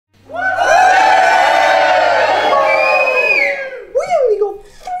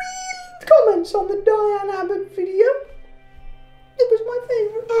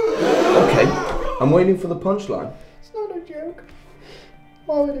I'm waiting for the punchline. It's not a joke.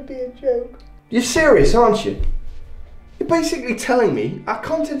 Why would it be a joke? You're serious, aren't you? You're basically telling me our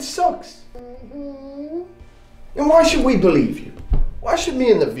content sucks. Mm-hmm. And why should we believe you? Why should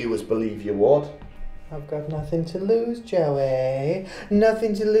me and the viewers believe you, Ward? I've got nothing to lose, Joey.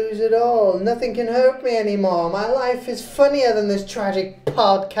 Nothing to lose at all. Nothing can hurt me anymore. My life is funnier than this tragic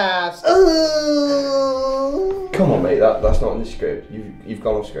podcast. Ooh. Come on, mate, that's not in the script. You've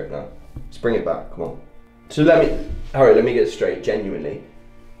gone off script now. Let's bring it back, come on. So Harry, let me get straight, genuinely.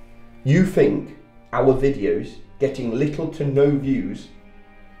 You think our videos getting little to no views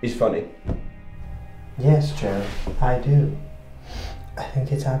is funny? Yes, Joe, I do. I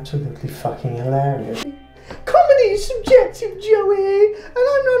think it's absolutely fucking hilarious. Comedy is subjective, Joey, and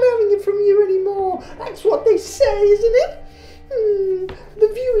I'm not having it from you anymore. That's what they say, isn't it? The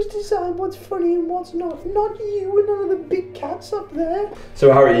viewers decide what's funny and what's not you and none of the big cats up there.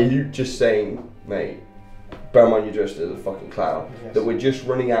 So Harry, are you just saying, mate, bear in mind you're dressed as a fucking clown, yes, that we're just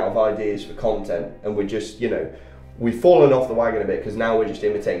running out of ideas for content and we're just, you know, we've fallen off the wagon a bit because now we're just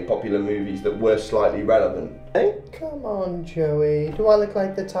imitating popular movies that were slightly relevant. Eh? Come on, Joey. Do I look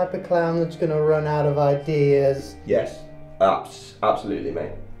like the type of clown that's going to run out of ideas? Yes, absolutely,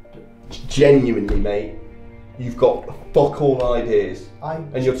 mate. Genuinely, mate. You've got fuck all ideas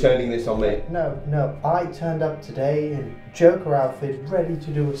and you're turning this on me. No, I turned up today in Joker outfit, ready to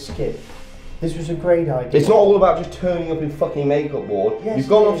do a skit. This was a great idea. It's not all about just turning up in fucking makeup, Ward. Yes, you've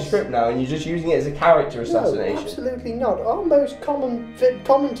gone it off is. script now and you're just using it as a character assassination. No, absolutely not. Our most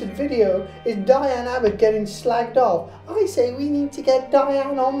commented video is Diane Abbott getting slagged off. I say we need to get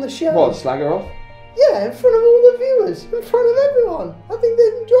Diane on the show. What, slag her off? Yeah, in front of all the viewers, in front of everyone. I think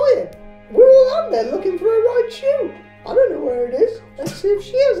they'd enjoy it. We're all out there looking for a right shoe. I don't know where it is. Let's see if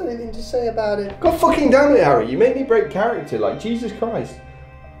she has anything to say about it. God fucking damn it, Harry. You made me break character, like, Jesus Christ.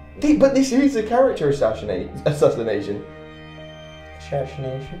 But this is a character assassination. Assassination.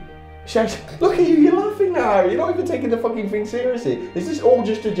 Look at you, you're laughing now, Harry. You're not even taking the fucking thing seriously. Is this all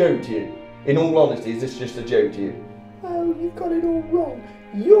just a joke to you? In all honesty, is this just a joke to you? Oh, you've got it all wrong.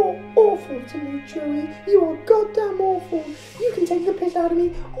 You're awful to me, Joey. You are goddamn awful. You can take the piss out of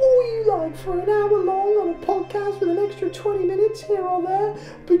me all you like for an hour long on a podcast with an extra 20 minutes here or there.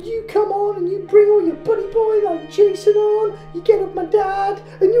 But you come on and you bring all your buddy boy like Jason on. You get up my dad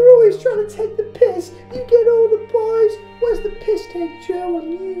and you're always trying to take the piss. You get all the boys. Where's the piss take, Joe,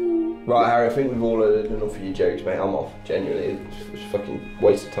 on you? Right, Harry, I think we've all heard enough of your jokes, mate. I'm off. Genuinely. It's a fucking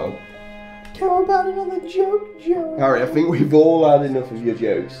waste of time. How about another joke, Joey? Harry, I think we've all had enough of your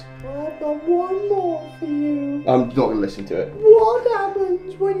jokes. I've got one more for you. I'm not going to listen to it. What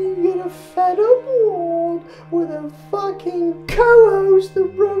happens when you get a fed up Ward with a fucking co-host that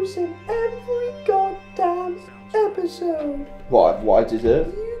roasts in every goddamn episode? What I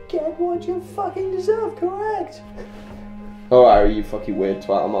deserve? You get what you fucking deserve, correct? Alright, Harry, you fucking weird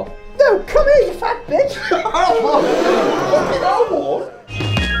twat, I'm off. No, come here, you fat bitch! Fucking hell, Ward!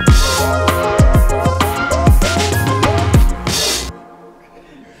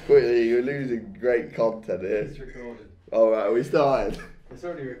 Quickly, you're losing great content here. It's recorded. Alright, we started. It's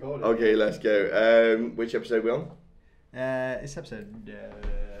already recorded. Okay, let's go. Which episode are we on? It's episode 8.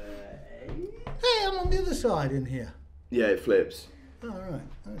 Hey, I'm on the other side in here. Yeah, it flips. Oh, right.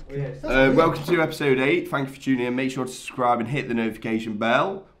 That's Oh, cool. yeah, Welcome to episode 8. Thank you for tuning in. Make sure to subscribe and hit the notification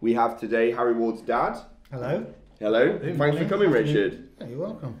bell. We have today Harry Ward's dad. Hello. Hello. Thanks for coming, Richard. Yeah, you're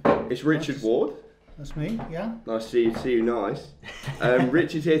welcome. It's Richard Ward. That's me, yeah. Nice to see you, nice.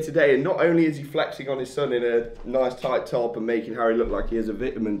 Richard's here today, and not only is he flexing on his son in a nice tight top and making Harry look like he has a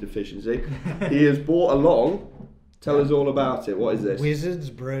vitamin deficiency, he has brought along, tell us all about it, what is this?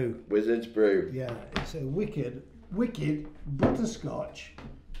 Wizard's Brew. Wizard's Brew. Yeah, it's a wicked butterscotch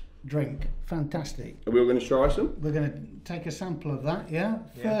drink. Fantastic. Are we all going to try some? We're going to take a sample of that, yeah?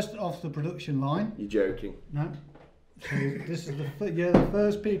 First off the production line. You're joking. No. So this is you're the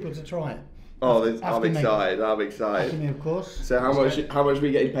first people to try it. Oh, I'm After me. excited, I'm After excited. me, of course. So how much are we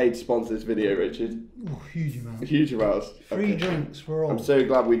getting paid to sponsor this video, Richard? Oh, huge amount. Huge amounts. Free drinks for all. I'm so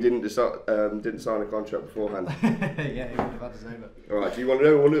glad we didn't sign a contract beforehand. Yeah, he would have had us over. Alright, do you want to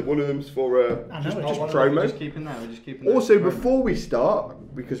know one of them's for just promo? We're just keeping that. Also, before we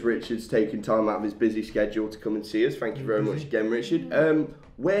start, because Richard's taking time out of his busy schedule to come and see us, thank you very much again, Richard.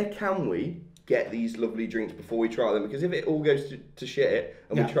 Where can we get these lovely drinks before we try them? Because if it all goes to shit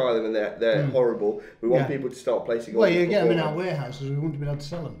and we try them and they're horrible, we want people to start placing Well, orders you get them in our beforehand. warehouses, we wouldn't be able to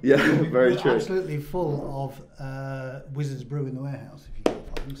sell them. Yeah, very We're true. absolutely full of Wizard's Brew in the warehouse, if you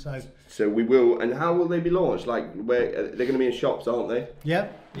can find them. So we will, and how will they be launched? Like, where they're going to be in shops, aren't they?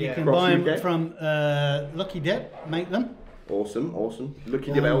 Yep, you can Across buy the them UK? from Lucky Dip, make them. Awesome, awesome.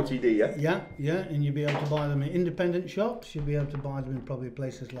 Looking at LTD, yeah? Yeah, and you'll be able to buy them in independent shops. You'll be able to buy them in probably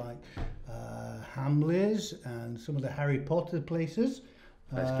places like Hamleys and some of the Harry Potter places.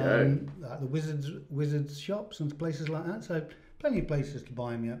 Let's go. Like the Wizards shops and places like that. So plenty of places to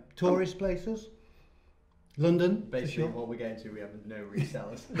buy them, yeah. Tourist places. London, Basically, what we're getting to, we have no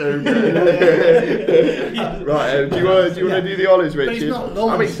resellers. Right, do you want to do the honours, But it's Richard? not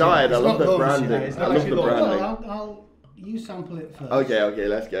launched I'm excited. yet. I It's love not the launched branding. yet. It's I not love actually the launched. branding. Well, you sample it first. Okay,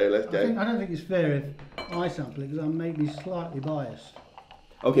 let's go. I don't think it's fair if I sample it because I may be slightly biased.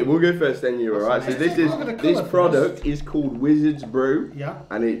 Okay, we'll go first, then you. All right. So Let's this take a look at the this colour product first. is called Wizard's Brew, Yeah.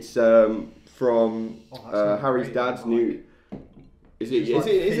 and it's from Harry's great, dad's I new. Is it It's like is it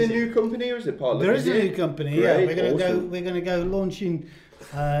a fizzy. new company or is it part of? There is a new company. Yeah, Great, we're gonna go launching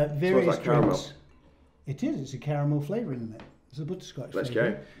various like caramel. drinks. It is. It's a caramel flavouring in it. It's a butterscotch. Let's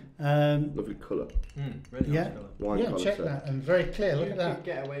flavouring. Lovely colour. Really Yeah. nice colour. Wine Yeah, colour. check so. that, and very clear. Look You at could that.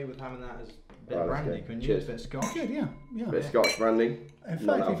 get away with having that as a bit Right, of let's brandy, go. couldn't you? Cheers. A bit of scotch. Good. Yeah. Bit of Scotch branding. In fact,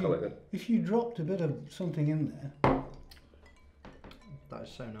 Non-alcoholic then. if you dropped a bit of something in there, That is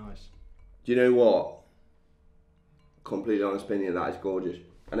so nice. Do you know what? Completely honest opinion, that is gorgeous.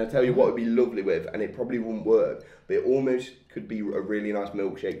 And I tell you what, it'd be lovely with, and it probably wouldn't work, but it almost could be a really nice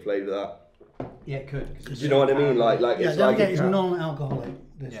milkshake flavour. That. Yeah, it could. Do you know what I mean? Like yeah, it's don't like forget a it's cat. non-alcoholic.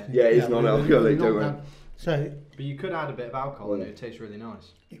 This Yeah. thing. Yeah, it's non-alcoholic, don't worry. So But you could add a bit of alcohol and it would taste really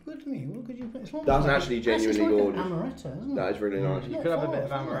nice. it would me. What could you put? It's almost That's like actually it's genuinely like gorgeous. An amaretto, isn't it? That is really nice. You not could have a far bit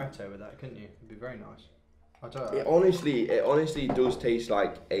of off, is it? amaretto with that, couldn't you? It'd be very nice. I don't It honestly does taste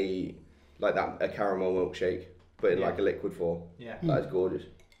like a caramel milkshake, but in Yeah. like a liquid form. Yeah. Hmm. That is gorgeous.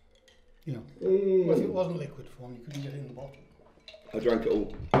 Yeah. Mm. Well, if it wasn't liquid form, you couldn't get it in the bottle. I drank it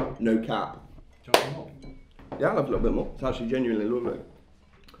all. No cap. Do you want more? Yeah, I'll have a little bit more. It's actually genuinely lovely.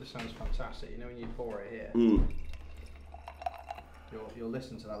 This sounds fantastic. You know when you pour it here, Mm. you'll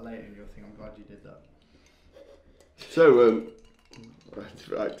listen to that later and you'll think, I'm glad you did that. So,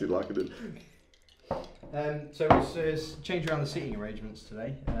 I acted like I did. So it's changed around the seating arrangements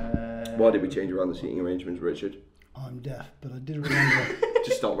today. Why did we change around the seating arrangements, Richard? I'm deaf, but I did remember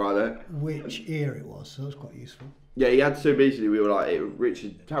Just stop right there. which ear it was, so that's quite useful. Yeah, he had. So basically, we were like,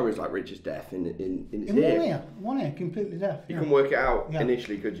 Harry was like, Richard's deaf in his In ear. one ear, completely deaf. You yeah. can work it out Yeah.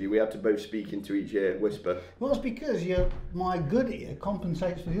 initially, could you? We had to both speak into each ear, whisper. Well, it's because my good ear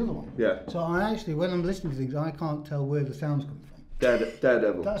compensates for the other one. Yeah. So I actually, when I'm listening to things, I can't tell where the sounds come from.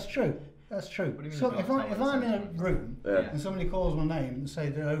 Daredevil. That's true. That's true. What do you mean So you if can't I'm tell where the in a sounds room Yeah. and somebody calls my name and say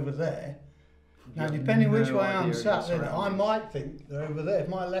they're over there, now have depending which no way idea I'm of sat your there, I surroundings. might think they're over there. If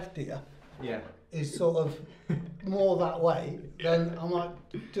my left ear Yeah. is sort of more that way, then I might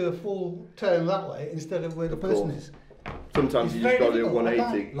do a full turn that way instead of where the Of person course. is. Sometimes It's you just very got to do difficult. I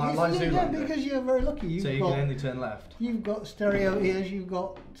 180. can't- Like yeah, Zoolander. because you're very lucky. So you can only turn left. You've got stereo ears. You've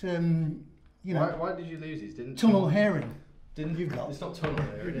got you know Why did you lose these? Didn't tunnel hearing. Didn't You've got. It's not tunnel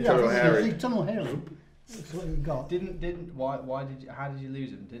hearing. is it? Tunnel it's hearing. Tunnel hearing. That's what you've got. Why did you? How did you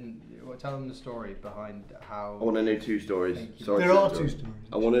lose them? Tell them the story behind how. I want to know two stories. Thank you. Sorry, There are to two interrupt. stories.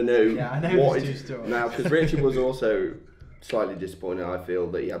 I want to know Yeah, I know what there's is- two stories. now, because Richard was also slightly disappointed. I feel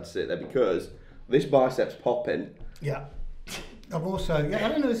that he had to sit there because this bicep's popping. Yeah. I've also, I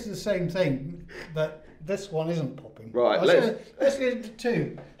don't know if it's the same thing, but this one isn't popping. Right, Let's get to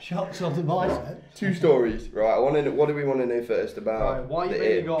two shots of the bicep. Two stories, right? I want to know, what do we want to know first about Right, why the you've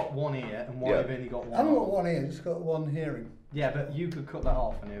ear? only got one ear and why Yeah. you've only got one. I haven't got arm. one ear, just got one hearing. Yeah, but you could cut that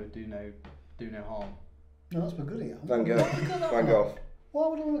off and it would do no harm. No, that's my good ear. Van Gogh. Why would I cut that Van one Gogh. off? Why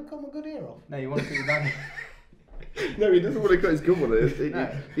would I want to cut my good ear off? No, you want to cut your bad. No, he doesn't want to cut his good one. No,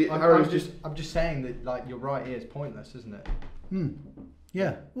 Harry's I'm just saying that like your right ear is pointless, isn't it?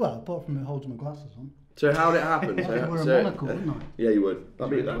 Yeah, well, apart from it holds my glasses on. So how did it happen? I could wear a monocle, wouldn't I? Yeah, you would.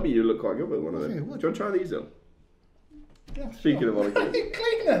 That'd be you look quite good with one of I them. think it Do would. you want to try these on? Yeah, Speaking of monocles.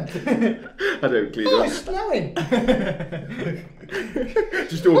 clean them. I don't clean Oh, up. it's snowing.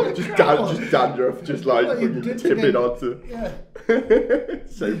 just dandruff, just like What, you fucking did tipping again? onto. Yeah.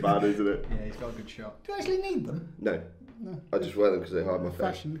 So bad, isn't it? Yeah, he's got a good shot. Do you actually need them? No, No. I just wear them because they hide my face.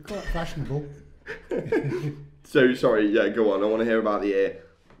 Fashion, quite fashionable. So sorry, yeah, go on. I want to hear about the ear.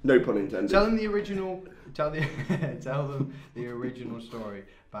 No pun intended. Tell them the original. Tell them the original story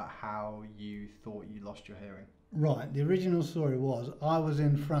about how you thought you lost your hearing. Right, the original story was I was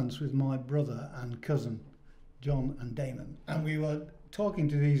in France with my brother and cousin, John and Damon, and we were talking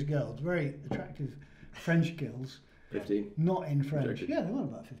to these girls, very attractive French girls, 15. not in French. Joking. Yeah, they were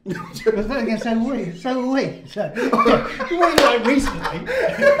about 15. But then again, so were we. So, we like recently.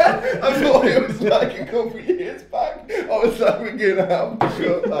 I thought it was like a couple of years back. I was like, we're going to have to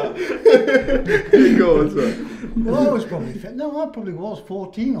cut that. Go on, sir. Well, I was probably fit. No, I probably was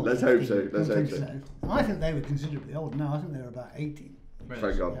 14 or Let's 15, hope so, let's hope something I think they were considerably older. No, I think they were about 18.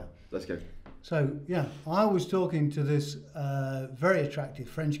 Thank God. Yeah. Let's go. So, yeah, I was talking to this very attractive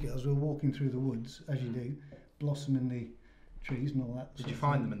French girls. We were walking through the woods, as you do, blossoming the trees and all that. Did you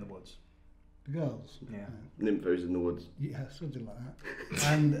find them in the woods? The girls? Yeah. Nymphos in the woods. Yeah, something like that.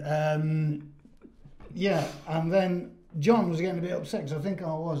 And, yeah, and then John was getting a bit upset because I think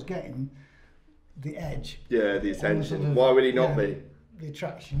I was getting the edge. Yeah, the attention. Sort of, Why would he not yeah, be? The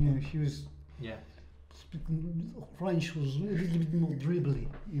attraction, you know, she was... Yeah. French was a little bit more dribbly,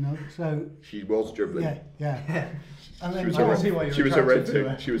 you know, so... She was dribbling. Yeah. And then She was John, a red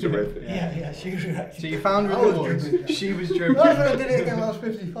too. She was a red too. Yeah, she was right. So you found her I in was the woods. dribbling. She was I dribbling. I did it again when I was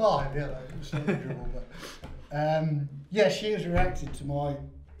 55, yeah, like, it was slightly dribble, but... yeah, she has reacted to my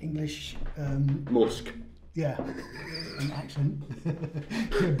English... Musk. yeah, an accent.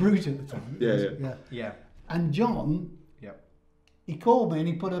 Yeah, brute at the time. Yeah. And John... Yep. He called me and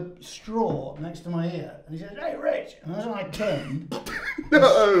he put a straw next to my ear and he said, "Hey Rich," and as I turned, the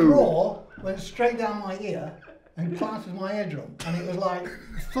straw went straight down my ear and clasped my eardrum, and it was like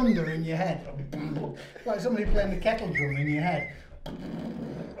thunder in your head, like somebody playing the kettle drum in your head.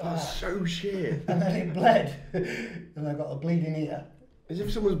 That's so shit. And then it bled, and I got a bleeding ear. As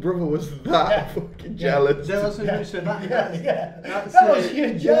if someone's brother was that fucking jealous. There was a so that That was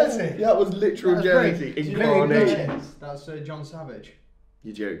sheer jealousy. That was literal That's jealousy very- incarnate. That's John Savage.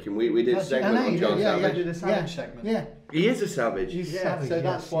 You're joking. We did a That's- segment I know, on John yeah, Savage. We did a Savage segment. Yeah, He is a savage. he's Yeah, savage. so yes,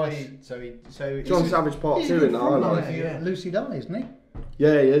 that's why. yes. So John Savage Part He's 2 a in the good friend of highlights. Yeah. Lucy Dye, isn't he?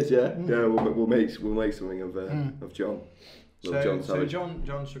 Yeah, he is. Yeah, yeah. We'll make something of John. Little John So Savage.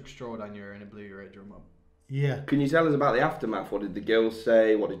 John took straw down your ear and it blew your eardrum up. Yeah. Can you tell us about the aftermath? What did the girls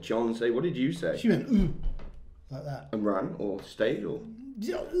say? What did John say? What did you say? She went, ooh, like that. And ran or stayed or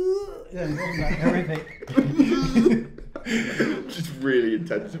Yeah, it wasn't that horrific. just really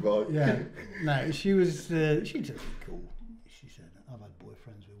intensified. Yeah, no, she was, she took it cool. She said, "I've had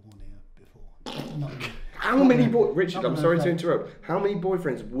boyfriends with one ear before." Not, How many Richard? not I'm gonna sorry to affect- interrupt. How many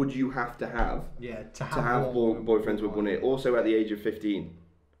boyfriends would you have to have Yeah, to have boyfriends with one ear? Also at the age of 15.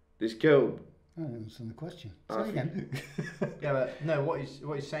 This girl. I don't understand the question. I Say think- again. Yeah, but no. What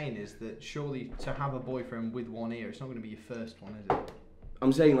he's saying is that surely to have a boyfriend with one ear, it's not going to be your first one, is it?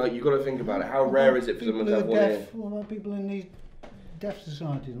 I'm saying, like, you've got to think about it. How rare is it for someone to have People one who are ear? deaf, what about people in these deaf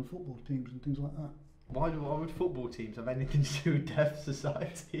societies and football teams and things like that? Why would football teams have anything to do with deaf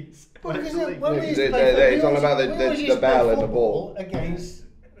societies? Well, because Where's the when we link? used to play football, it's all about we always the used to play bell and the football ball. Against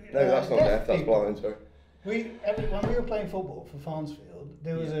No, that's not deaf. That's people. blind. Sorry. When we were playing football for Farnsfield,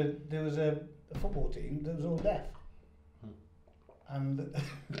 there was a football team that was all deaf, and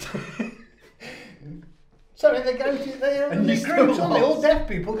so they go to they And you still groups, aren't they? All lost. deaf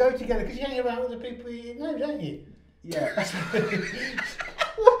people go together because you hang around with the people you know, don't you? Yeah. So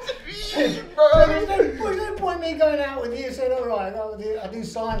there's no point me going out with you and saying, all right, I do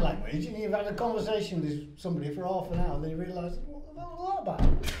sign language, and you've had a conversation with somebody for half an hour, and then you realise, what was that about?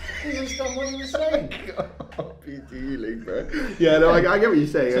 I didn't understand what he was saying. God, be dealing, bro. Yeah, no, I get what you're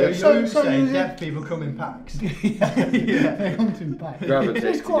saying. So yeah. you so say you- deaf people come in packs. They hunt him back. Gravitate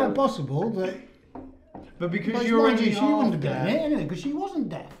It's quite together. possible that. But because But you're mind you, only she wouldn't have half done deaf. it anyway, because she wasn't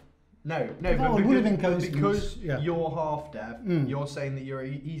deaf. No, That but would have been because coincidence, yeah. you're half deaf, Mm. you're saying that you're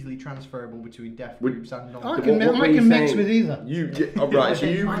easily transferable between deaf Would- groups and I non-deaf. can, what were I you can mix saying? with either. Right, so I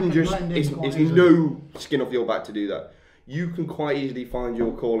you can can just, blend in it's quite no easily. skin off your back to do that. You can quite easily find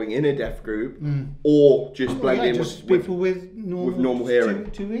your calling in a deaf group Mm. or just blend Well, yeah, in just with people with normal hearing.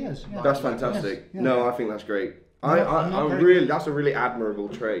 two ears. Yeah. That's fantastic. Yes, yeah. No, I think that's great. No, I'm not I'm very really, that's a really admirable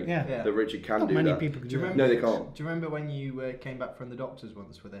trait Yeah. Yeah. that Richard can Not do many that. people can Do you do remember? No, they can't. Do you remember when you came back from the doctors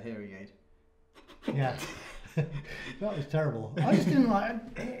once with a hearing aid? that. Yeah. That was terrible. I just didn't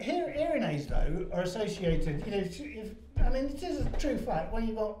like hearing aids though are associated. You know, I mean, it is a true fact. When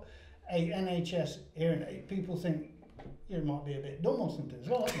you've got a NHS hearing aid, people think you might be a bit dumb or something as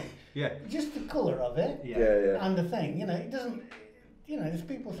well, isn't it? Yeah. Just the colour of it Yeah. and the thing. You know, it doesn't. You know, if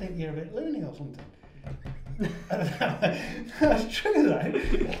people think you're a bit loony or something. That's true though.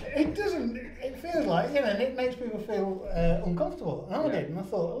 It doesn't. It feels like, you know, and it makes people feel uncomfortable. And I did, and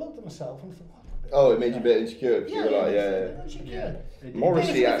I looked at myself and I thought, Oh, it made you a bit insecure because you were like, yeah. It,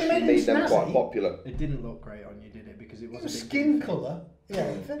 Morrissey If you actually made made them them quite snazzy- popular. it didn't look great on you, did it? Because it was It a was big skin thing. colour. Yeah,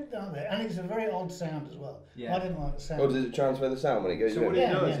 it fit down there, and it's a very odd sound as well. Yeah. I didn't like the sound. Or does it transfer the sound when it goes So in? what it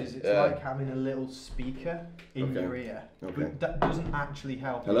Yeah, does yeah. is it's like having a little speaker in your ear, Okay. but that doesn't actually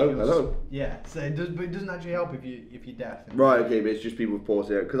help. Hello, if you're hello. Yeah, so it does, but it doesn't actually help if you're deaf. Right, okay, but it's just people with poor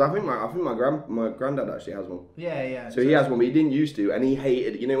hearing. Because I think my granddad actually has one. Yeah, yeah. So he has one, but he didn't used to, and he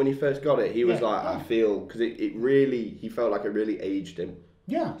hated. You know, when he first got it, he was Yeah. like, I feel, because it really, he felt like it really aged him.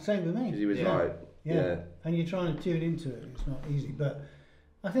 Yeah, same with me. Because he was Yeah. like, yeah. And you're trying to tune into it, it's not easy, but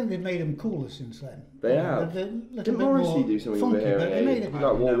I think they've made them cooler since then. They have. They're a little Didn't bit Morrissey more do something funky, with hearing but they made aid? it He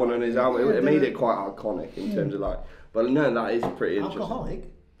like wore one on his album. Yeah, It made they it quite iconic in terms of like. But no, that is pretty interesting.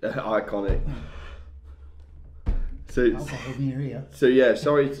 alcoholic. Iconic. So, Alcohol in your ear. so yeah,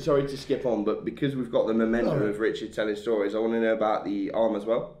 sorry to skip on, but because we've got the momentum Sorry. of Richard telling stories, I want to know about the arm as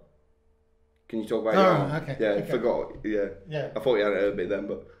well. Can you talk about your arm? Okay. Yeah, okay. I forgot. Yeah, Yeah. I thought you hadn't heard me then,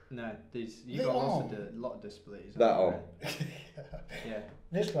 but No, these you The got arm. lot of displays. that arm. Yeah,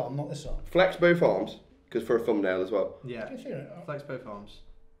 This arm, not this arm. Flex both arms, because for a thumbnail as well. yeah. Can you see it? Flex both arms.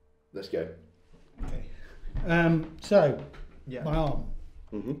 Let's go. Okay. So, Yeah. my arm.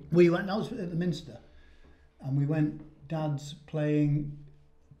 Mhm. We went, I was at the Minster, and we went, Dad's playing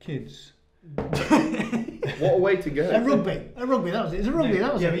kids. What a way to go. A rugby, that was it. It's a rugby,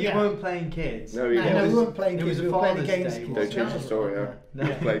 that was yeah, it. but you weren't playing kids. No, you No, weren't. we weren't playing it kids, was we a were playing Father's against Day kids. Don't change the story, huh?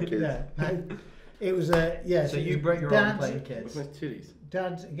 No. Play kids. Yeah, no, it was yeah. So it you was broke your arm Dad's- playing kids. What's my titties?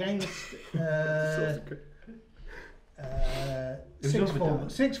 Dad's against was six other formers.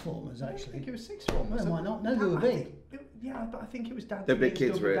 dads. Six formers I actually. think it was six form. Well, why not? No, they were big. Yeah, but I think it was dads. They're big against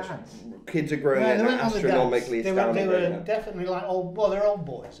kids, other Rich. dads. Kids are growing Yeah, at they an weren't other dads. astronomically They were astounding rate now. definitely like old. Well, they're old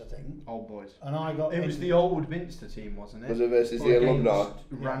boys, I think. Old boys. And I got. It was into- the old Minster team, wasn't it? Was it versus Or the against alumni?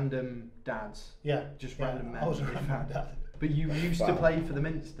 Random dads. Yeah, Just yeah, random men. I was a random dad. But you used to Wow. play for the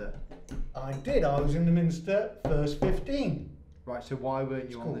Minster. I did. I was in the Minster first 15 Right, so why weren't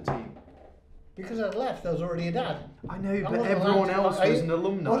you on the team? because I'd left. I was already a dad. I know, I but wasn't everyone allowed to- else I was an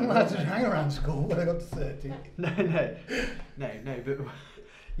alumni. wasn't allowed weren't to hang around school when I got to 30. they? No, but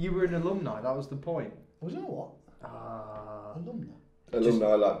you were an alumni, that was the point. Was I what? Alumni. Alumni,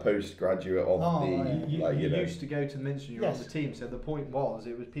 like postgraduate of Oh, the, yeah. You, like, you you know. used to go to the Minster and you were on Yes. the team, so the point was,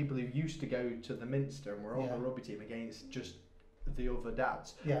 it was people who used to go to the Minster and were on Yeah. the rugby team against just the other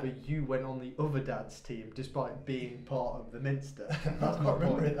dads. Yeah. But you went on the other dad's team despite being part of the Minster. I That's can't my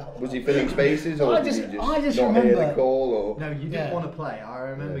remember point. it that well. Was he filling spaces, or I did just- he I just just not hear the remember- call, or? No, you didn't Yeah. want to play. I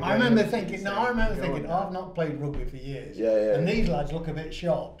remember. I going remember up to thinking, you no, saying, I remember "Go thinking, on, I've not played rugby for years. Yeah, yeah. And these lads look a bit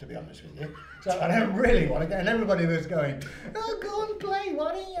sharp, to be honest with you. So I don't really want to go. And everybody was going, oh, go and play.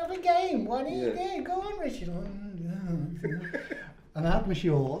 Why don't you have a game? Why don't you Yeah. go on, Richard? And I had my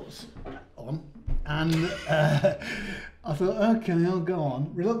shorts on. And I thought, okay, I'll go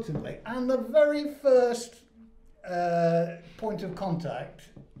on, reluctantly. And the very first point of contact,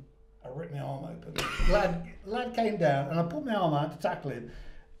 I ripped my arm open. Lad came down and I put my arm out to tackle him,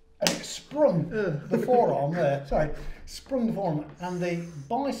 and it sprung the forearm there. Sorry, sprung the forearm, and the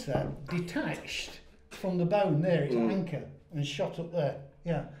bicep detached from the bone there, its anchor, and shot up there.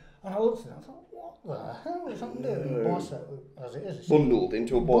 Yeah, and I looked at it. I thought, what the hell is that doing? The bicep, as it is, Bundled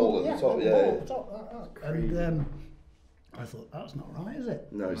into a ball at the top, a yeah. ball at the top. And I thought, that's not right, is it?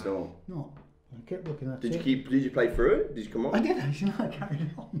 No, it's not. Not. I kept looking at Did it. you play through it? Did you come on? I did actually. I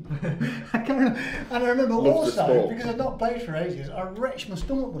carried on. I carried on. And I remember Love the also, sport. because I'd not played for ages, I wrenched my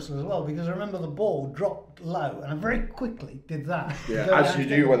stomach muscle as well, because I remember the ball dropped low, and I very quickly did that. Yeah, Go as down you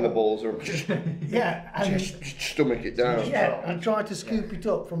to do the when the ball. balls are Yeah, and just stomach it down. yeah, and tried to scoop it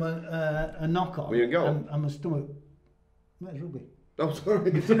up from a knock on. Were you in goal? And my stomach. Where's rugby? I'm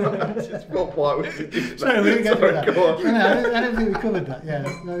sorry, it's not quite what you did. Sorry, we didn't go through that. Go on. No, I don't think we covered that. Yeah,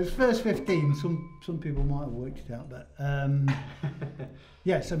 no, it was first 15. Some people might have worked it out, but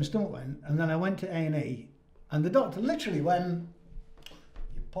yeah. So my stomach went, and then I went to A&E, and the doctor literally went,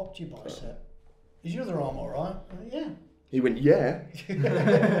 "You popped your bicep. Is your other arm all right?" I went, yeah. He went, yeah.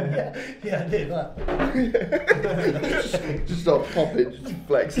 yeah, I did that. Just start popping, just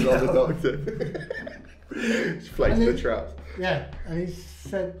flexing on the doctor. Just flexing the traps. Yeah, and he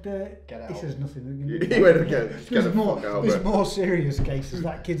said, Get he out. says nothing. We can do He went again. Just get There's the more, fuck out, there's bro. more serious cases.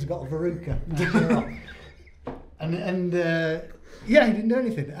 That kid's got a verruca. and yeah, he didn't do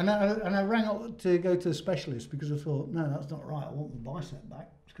anything. And I rang up to go to a specialist because I thought, no, that's not right. I want my bicep back.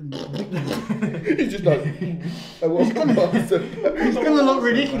 It's going to look ridiculous. He's just like, I want my bicep. It's going to look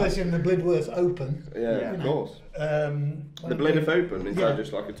ridiculous in the Blidworth Open. Yeah, of course. The The Blidworth Open, is Yeah. that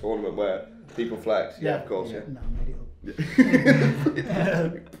just like a tournament where people flex? Yeah, of course. Yeah. No, I made it up.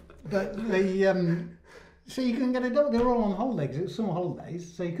 But the So you couldn't get a doctor. They were all on holidays. It was summer holidays,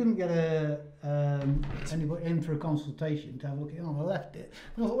 so you couldn't get anybody in for a consultation to have a look at it. I left it.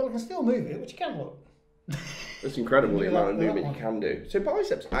 But I thought, well, I can still move it, which you can look. That's incredible the amount of that movement you one. can do. So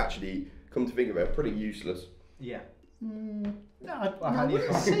biceps actually, come to think of it, are pretty useless. Yeah. No, I how do you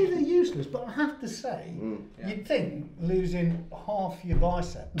wouldn't find- say they're useless, but I have to say, Yeah. you'd think losing half your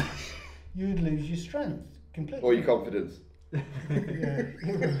bicep, you'd lose your strength completely. Or your confidence. Yeah,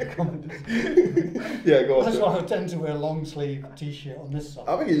 your confidence. Yeah, go on. That's sir. why I tend to wear a long sleeve t-shirt on this side.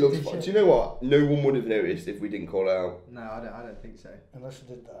 I think it looks fun. T-shirt. Do you know what? No one would have noticed if we didn't call it out. No, I don't think so. Unless I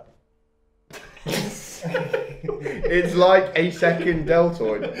did that. It's like a second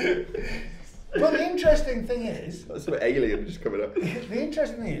deltoid. But the interesting thing is, That's some alien just coming up. the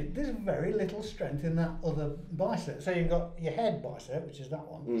interesting thing is, there's very little strength in that other bicep. So you've got your head bicep, which is that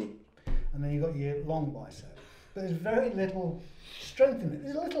one, and then you've got your long bicep. But there's very little strength in it.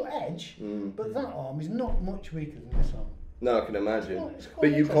 There's a little edge, but that arm is not much weaker than this arm. No, I can imagine. Oh, it's quite But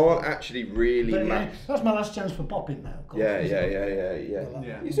you interesting. can't actually really But match. that's my last chance for popping now. of course, Yeah. isn't it?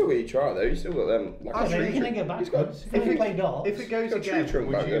 Yeah. You still got your chart though. You still got them. Like Oh, a so tree you can trunk. get He's got- backwards. If you play darts. If it goes Got a tree again, trunk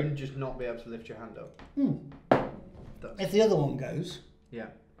would back you there. just not be able to lift your hand up? If the other one goes, Yeah.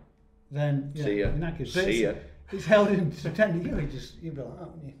 then yeah, See ya. you're knackered. But See ya. It's held in tender. You'd be like that,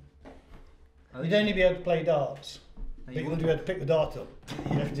 wouldn't you? You'd only be able to play darts. But you wouldn't be able to pick the dart up.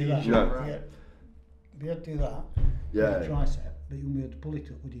 You have to do that. No. Yeah. You'd be able to do that. Yeah. With a tricep, but you wouldn't be able to pull it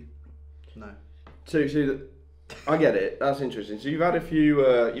up, would you? No. So I get it. That's interesting. So you've had a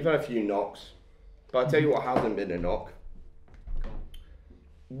few knocks, but I tell you what hasn't been a knock.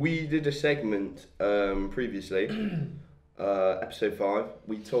 We did a segment previously, episode 5.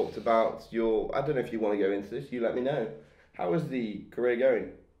 We talked about your. I don't know if you want to go into this. You let me know. How is the career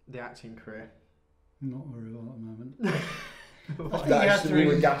going? The acting career. Not very well at the moment. I think That you is- had to we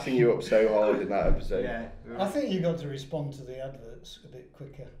were re- gassing you up so hard in that episode. Yeah. I think you got to respond to the adverts a bit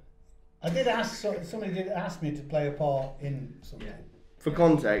quicker. I did ask somebody did ask me to play a part in something. Yeah. For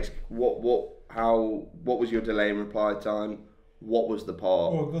context, what was your delay in reply time? What was the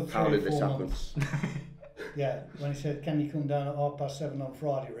part? Or a good 3 How or did this 4 happen? months. Yeah, when he said, "Can you come down at 7:30 on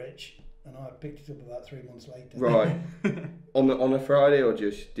Friday, Rich?" and I picked it up about 3 months later. Right. on a Friday, or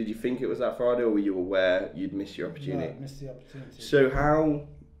just did you think it was that Friday, or were you aware you'd miss your opportunity? Right, missed the opportunity. So how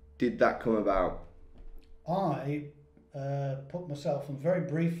did that come about? I put myself on very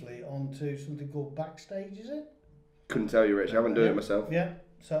briefly onto something called Backstage, is it? Couldn't tell you, Rich. I haven't done it myself. Yeah.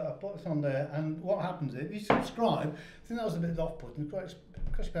 So I put it on there, and what happens is, if you subscribe, I think that was a bit off-putting. It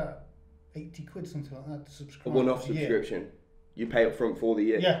cost about 80 quid, something like that, to A subscribe. one-off for a year. subscription. You pay up front for the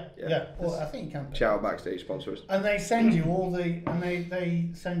year. Yeah. Well, I think you can. Pay. Shout out Backstage sponsors. And they send you all the, and they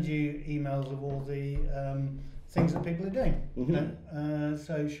send you emails of all the things that people are doing. You know,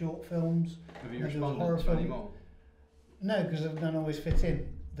 so short films. Have you There's a responded horror to film. any more? No, because they don't always fit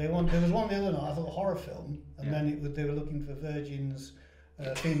in. There was one the other night. I thought horror film, and Yeah. then they were looking for virgins,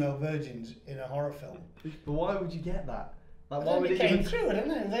 female virgins in a horror film. But why would you get that? Like, I why think would it it came even? through. I don't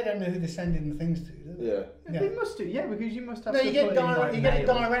know. They don't know who they're sending the things to. Do they? Yeah. Yeah, they must do. Yeah, because you must have. No, to you get put in, like, you get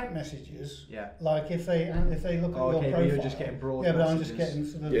mail. direct messages. Yeah. Like if they look at Oh, your okay, but profile. you're just getting broad Yeah, but I'm just messages. getting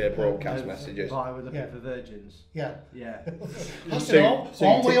sort of. Yeah, broadcast messages. Why we're looking Yeah. for virgins? Yeah. Yeah.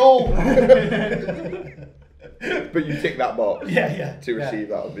 Aren't we all? But you tick that box Yeah. to receive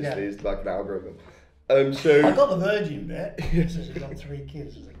that. Obviously, Yeah. is like an algorithm. I So got the virgin bit. It says you've got 3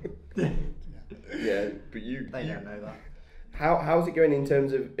 kids. yeah, but you. They don't know that. How's it going in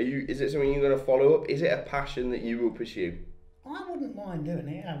terms of? Is it something you're going to follow up? Is it a passion that you will pursue? I wouldn't mind doing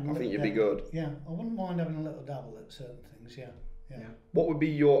it. I think you'd be good. Yeah, I wouldn't mind having a little dabble at certain things. Yeah. What would be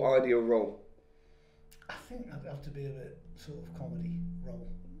your ideal role? I think I'd have to be a bit sort of comedy role.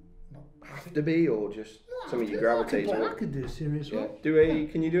 Not Have to be, or just something you gravitate I towards? could do a serious Yeah. role.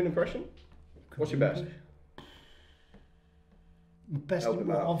 Can you do an impression? What's your best? Best Help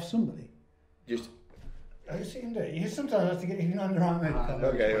him out. of somebody. Just I see you can do it. You sometimes have to get even on the right mode.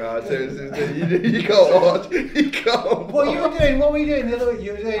 okay, right. So you can't watch. You can't. What were you doing the other week?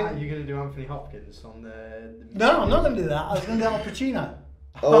 You were doing. You're going to do Anthony Hopkins on the. No, I'm not going to do that. I was going to do Al Pacino.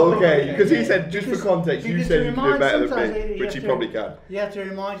 Oh, okay, Okay, because he yeah. said, just for Because- context, you because said to you can do it remind- better than sometimes me, you which have you to- probably can. You have to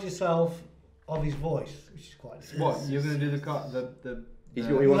remind yourself of his voice, which is quite. What? You're going to do the. He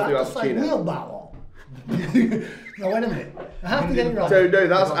You wants to do Al have to say Pacino. wheelbarrow. No, wait a minute. I have to get it right. So no,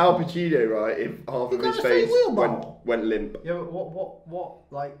 that's Al Pacino, right? If half of You've his got to say face wheelbarrow. went limp. Yeah, but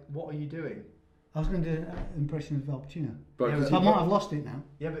what are you doing? I was going to do an impression of Al Pacino. Right, Yeah, 'cause So I he- might have lost it now.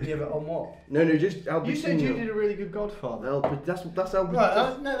 Yeah, but on what? no, just Al Pacino. You said you did a really good Godfather. That's Al Pacino.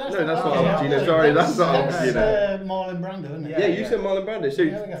 Right, No, that's not not Al Al Pacino. Sorry, that's not Al Pacino. Marlon Brando, isn't it? Yeah, you said Marlon Brando. So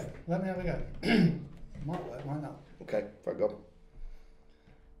Here we go. Let me have a go. Might work, might not. Okay, thank God.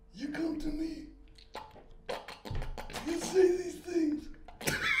 You come to me. You say these things.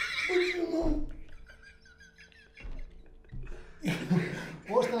 But you know.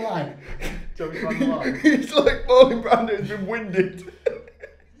 What's the line? Don't find the line. It's like Marlon Brando has been winded.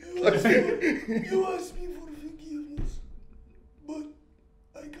 You ask me for forgiveness. But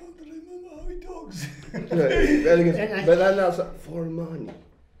I can't remember how he talks. But then that's like, for money.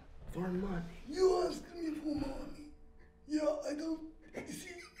 For money. You ask me for money. Yeah, I don't. See?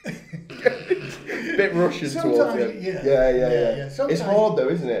 Bit Russian towards Sometimes, it. yeah. Yeah. Sometimes- It's hard though,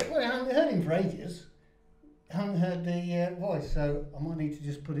 isn't it? Well, I haven't heard him for ages. I haven't heard the voice, so I might need to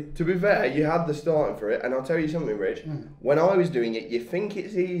just put it. To be fair, you had the starting for it, and I'll tell you something, Rich. When I was doing it, you think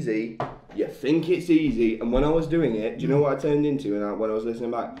it's easy, and when I was doing it, do you know what I turned into when I was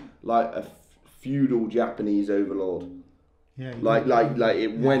listening back? Like a feudal Japanese overlord. Yeah. Like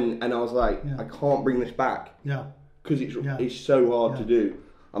it went, and I was like, I can't bring this back. Yeah. Because it's so hard to do.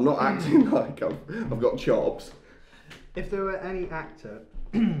 I'm not acting like I've got chops. If there were any actor,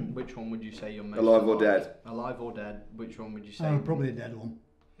 which one would you say you're most Alive or dead? Alive or dead, which one would you say? Oh, probably a dead one.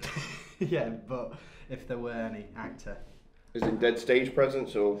 Yeah, but if there were any actor. Is it dead stage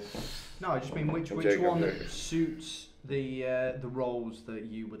presence or? No, I just mean which joking, one I'm joking. suits the roles that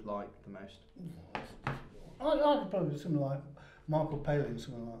you would like the most? I could probably do something like Michael Palin,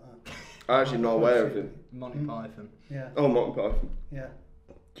 something like that. I'm actually not aware of him. Monty Python. Yeah. Oh, Monty Python. Yeah.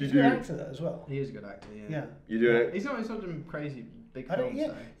 Do He's you a good do? actor, that as well. He is a good actor, yeah. Yeah. You doing it? He's not done crazy big I don't, films, yeah,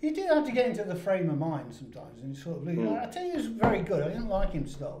 though. you do have to get into the frame of mind sometimes, and sort of. I tell you, who's very good. I didn't like him to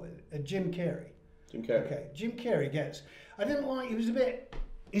start with. Jim Carrey. Jim Carrey. Okay, Jim Carrey gets. I didn't like. He's a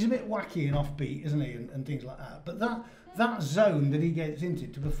bit wacky and offbeat, isn't he, and things like that. But that zone that he gets into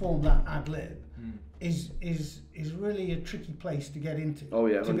to perform that ad lib is really a tricky place to get into. Oh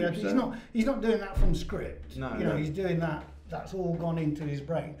yeah, To be able to- 100%. he's not doing that from script. No, you know, no. he's doing that. That's all gone into his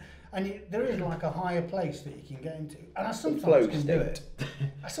brain. And there is like a higher place that you can get into. And I sometimes flow can state. do it.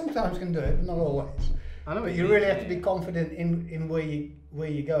 I sometimes can do it, but not always. I know But what you mean, really have to yeah. be confident in where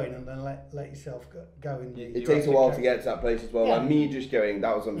you're going, and then let yourself go in. It takes a while to get to that place as well. Yeah. Like me just going,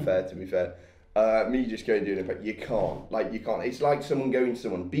 that was unfair to be fair. Me just going doing it, but you can't. It's like someone going to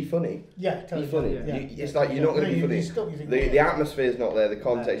someone, be funny. Yeah, totally. Be funny. Yeah, It's like you're not going to be No, funny. you're stuck, you think, The yeah. atmosphere's not there, the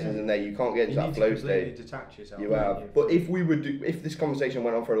context isn't there. You can't get into You that need to flow completely state. detach yourself. You don't have. you? But if this conversation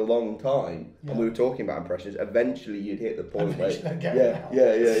went on for a long time and we were talking about impressions, eventually you'd hit the point where Eventually I'd get it out.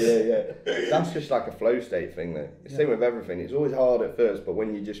 yeah. That's just like a flow state thing though. It's the same with everything. It's always hard at first, but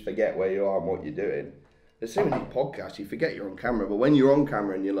when you just forget where you are and what you're doing. The same with these podcasts, you forget you're on camera, but when you're on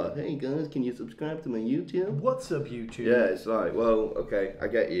camera and you're like, hey guys, can you subscribe to my YouTube? What's up, YouTube? Yeah, it's like, well, okay, I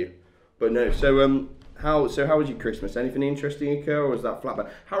get you. But no, so how was your Christmas? Anything interesting occur, or was that flat?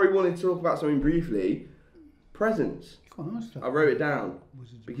 But Harry wanted to talk about something briefly. Presents. Quite nice stuff. I wrote it down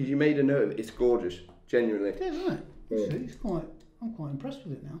because you made a note of it. It's gorgeous, genuinely. It is, isn't it? It's I'm quite impressed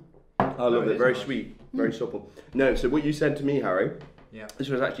with it now. I love it it. is Very nice. sweet, very supple. No, so what you said to me, Harry. Yeah. This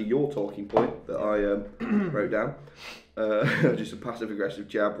was actually your talking point that I wrote down. Just a passive aggressive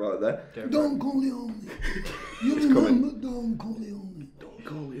jab right there. Don Corleone. You It's remember Don Corleone? Don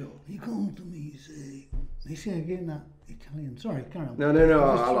Corleone. He comes to me, he say, You see again that Italian. Sorry, carry on. No.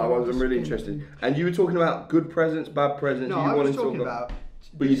 I'm really interested. And you were talking about good presents, bad presents. No, you I wanted was to talk talking about.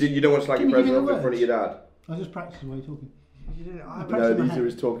 But you don't want to slag Can your you give present me off in the front of your dad. I just practice the way you're talking. You didn't. No, these are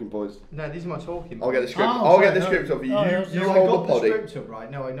his talking points. No, these are my talking. I'll get the script. Oh, I'll sorry, get the no. script off you. Oh, yeah, You I hold got the the potty. script up, right?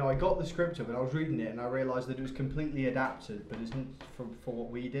 No, I got the script up and I was reading it and I realised that it was completely adapted, but it's not for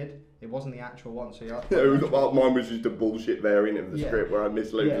what we did. It wasn't the actual one. So Mine was just a bullshit variant of the Yeah. script where I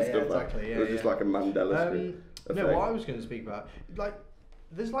missed loads of Yeah, stuff. exactly, yeah, it was just yeah. like a Mandela script. No, what I was going to speak about, like,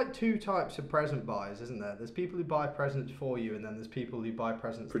 there's like two types of present buyers, isn't there? There's people who buy presents for you, and then there's people who buy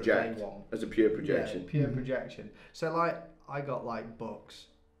presents Project that they want. as a pure projection. Yeah, pure projection. So like, I got like books.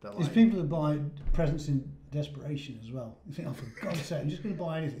 That, There's like, people that buy presents in desperation as well. You think, oh, for God's sake, I'm just going to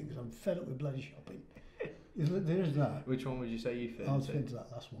buy anything because I'm fed up with bloody shopping. There is that. Which one would you say you fit I'll into? fit into that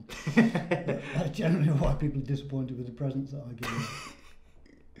last one. That's generally why people are disappointed with the presents that I give them.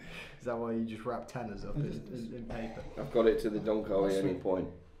 Is that why you just wrap tenors up in paper? I've got it to the Donko at any point.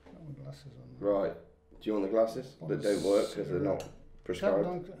 Got my glasses on. Right. Do you want the glasses that don't work because they're not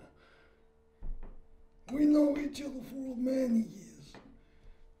prescribed? we know each other for many years,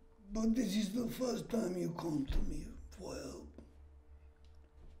 but this is the first time you come to me for help.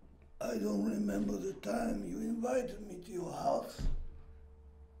 I don't remember the time you invited me to your house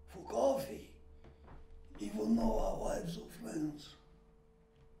for coffee, even though our wives are friends.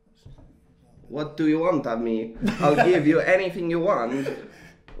 What do you want of me? I'll give you anything you want,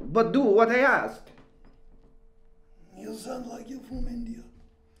 but do what I ask. You sound like you're from India.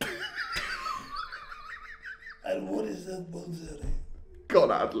 And what is that bonsai? God,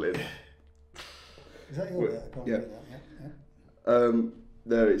 Adlin. Is that your bit? I can't Yeah. do that. Yeah.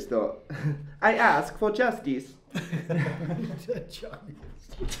 No, it's not. I ask for justice.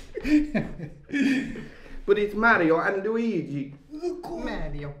 But it's Mario and Luigi. The court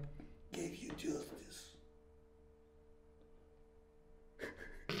Mario. gave you justice.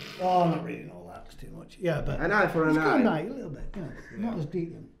 Oh, I'm not reading all that. It's too much. Yeah, but An eye for an it's going eye. back a little bit. Yeah. Not as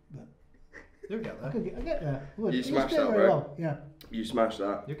deep, but You'll get I there. get there. Would. You It's smashed doing that, very bro. well. Yeah. You smash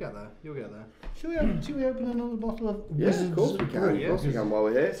that. You'll get there. You'll get there. Should we open another bottle of Yes, of course we can. Of course we can while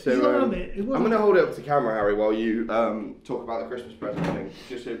we're here. So I'm going to hold it up to camera, Harry, while you talk about the Christmas present thing,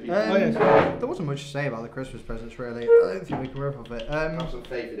 just so people There wasn't much to say about the Christmas presents, really. I don't think we can rip off it. have some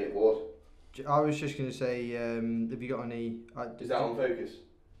faith in it, Ward. I was just going to say, have you got any? Is that on focus?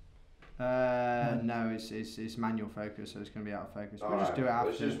 No, it's manual focus, so it's going to be out of focus. We'll just do it after.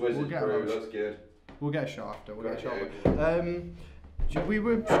 It's just We'll Wizard get a Pro, lunch. that's good. We'll get a shot after. We'll get a shot. Okay. We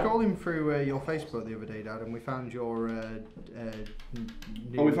were scrolling through your Facebook the other day, Dad, and we found your.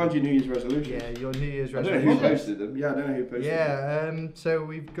 We found your New Year's resolutions. Yeah, your New Year's I don't know resolution. who posted them. Yeah, I don't know who posted them. Yeah, so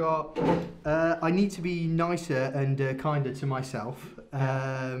we've got. I need to be nicer and kinder to myself.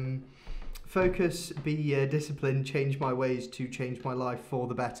 Focus, be disciplined, change my ways to change my life for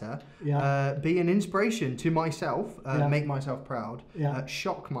the better. Yeah. Be an inspiration to myself, Yeah. make myself proud. Yeah.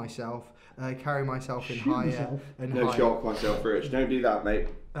 Shock myself, carry myself in Shoot higher yourself. and No higher. shock myself, Rich. Don't do that, mate.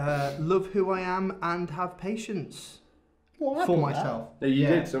 Love who I am and have patience Well, I for put myself. No, you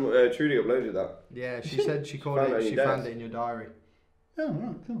Yeah. did. Trudy uploaded that. Yeah, she said she called Found it it. on She your found desk. it in your diary. That. Oh,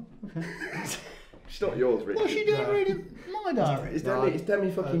 right, cool. Okay. It's not yours, Richard. Well, she didn't read it, my diary. It's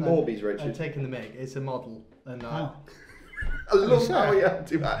Demi fucking Morbies, I'm Richard. taking the mic. It's a model, and Oh. I love how he had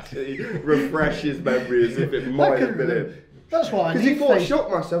to actually refresh his memory as if it might have been him. That's why I Because he need thought, face.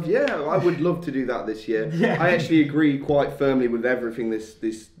 shock myself. Yeah, I would love to do that this year. Yeah. I actually agree quite firmly with everything this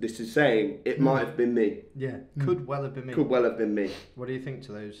is saying. It might have been me. yeah, could well have been me. Could well have been me. What do you think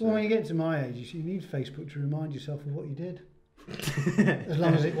to those? Well, when you get to my age, you need Facebook to remind yourself of what you did. As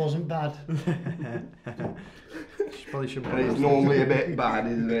long as it wasn't bad. Probably shouldn't. And it's normally a bit bad,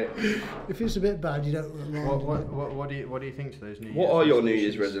 isn't it? If it's a bit bad, you don't remind What do you think to those New Year's? What are your New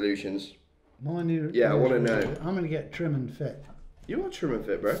Year's resolutions? My new. Yeah, I wanna know. I'm going to get trim and fit. You are trim and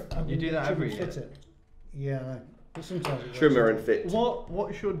fit, bro. I'm You do gonna that trim every and year? fit it. Yeah, but sometimes it Trimmer works. and fit.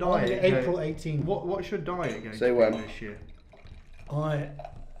 What's your I'm diet? gonna get April 18. What's your diet going Say to be when. this year?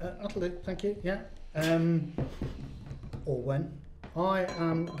 That'll do, thank you. Yeah. Or when. I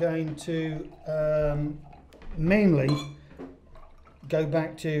am going to mainly go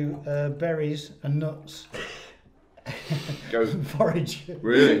back to berries and nuts. Go. Forage.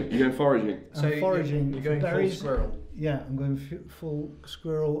 Really? You going foraging? I'm foraging You're for going full berries. squirrel. Yeah, I'm going full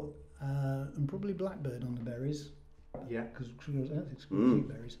squirrel and probably blackbird on the berries Yeah. because I don't think squirrels eat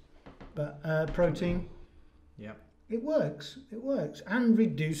berries. But protein. Yeah. It works. It works, and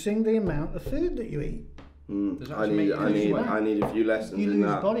reducing the amount of food that you eat. Does that I actually need make I need a few lessons You in lose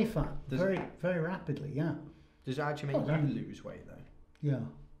that. body fat Does very rapidly. Yeah. Does it actually make Okay. you lose weight though? Yeah.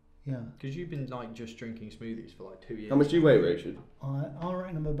 Yeah. Because you've been like just drinking smoothies for like 2 years. How much do you weigh, Richard? I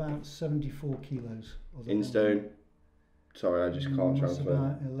reckon I'm about 74 kilos. In stone? Sorry, I just can't That's transfer.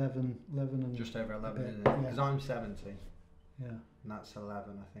 about 11 and Just over 11, bit, isn't it? yeah. Because I'm 70, yeah, and that's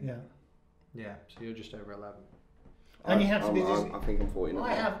 11, I think. yeah. Yeah. So you're just over 11. And you have to be. I think I'm 40 now.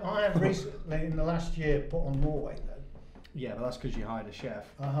 I have recently in the last year put on more weight though. Yeah, but that's because you hired a chef.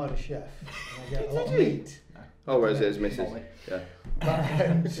 I hired a chef. And I get a lot of meat. Oh, where's his missus? Molly.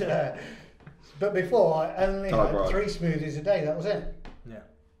 Yeah. But before I only Oh, had right. 3 smoothies a day. That was it. Yeah.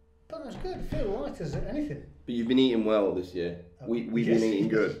 But that's good. I feel light as anything. But you've been eating well this year. We've Yes. been eating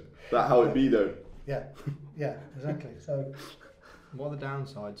good. That how it be though. Yeah, yeah, exactly. So What are the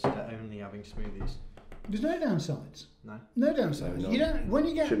downsides to only having smoothies? there's no downsides. No. No downsides. No, You don't when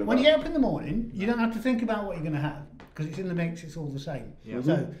you get Shouldn't have when you had. get up in the morning, you don't have to think about what you're going to have because it's in the mix. It's all the same. Yeah.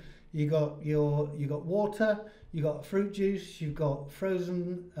 So you got water, you got fruit juice, you've got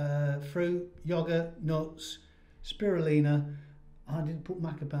frozen fruit, yogurt, nuts, spirulina. I didn't put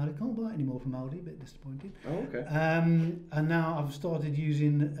maca powder. Can't buy it anymore from Aldi. A bit disappointed. Oh, okay. And now I've started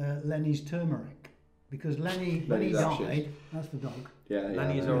using Lenny's turmeric because Lenny when he Lenny's died, ashes. that's the dog. Yeah,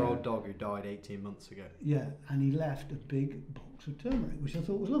 Lenny's yeah. our old dog who died 18 months ago. Yeah, and he left a big box of turmeric, which I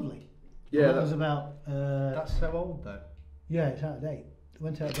thought was lovely. Yeah, that that- was about. That's so old though. Yeah, it's out of date. It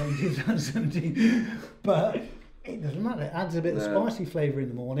went out of date in 2017, but it doesn't matter. It adds a bit of No. spicy flavour in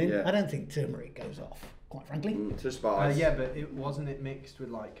the morning. Yeah. I don't think turmeric goes off. quite frankly. To spice. Yeah, but wasn't it mixed with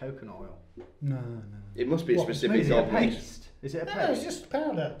like coconut oil? No. It must be a What, specific Is it a dog mix. paste? Is it a No, paste? it's just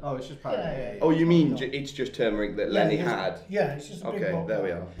powder. Oh, it's just powder. Yeah. Oh, you mean it's just turmeric that Lenny it's- had? Yeah, it's just a big Okay, block there we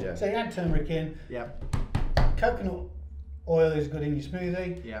powder. are. Yeah. So you add turmeric in. Yeah. Coconut oil is good in your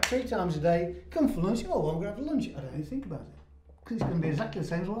smoothie. Yeah. 3 times a day. Come for lunch. Oh, well, I'm going to have lunch. I don't even think about it. Because it's going to be exactly the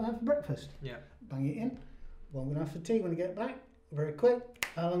same as what I have for breakfast. Yeah. Bang it in. What I'm going to have for tea when I get back. Very quick.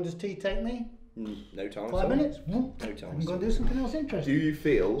 How long does tea take me? No time. 5 minutes. No I'm time. going to do something else interesting. Do you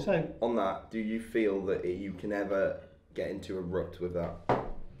feel So- on that? Do you feel that you can ever get into a rut with that?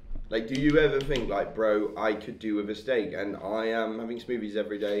 Like, do you ever think like, bro, I could do with a steak, and I am having smoothies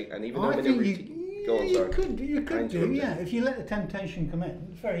every day, and even though I'm in a think routine, go on, you sorry. could do, interrupted. yeah. If you let the temptation come in,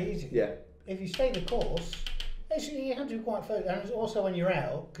 it's very easy. Yeah. If you stay the course, you have to be quite focused. And it's also when you're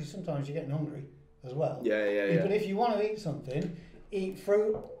out, because sometimes you're getting hungry as well. Yeah. But if you want to eat something, eat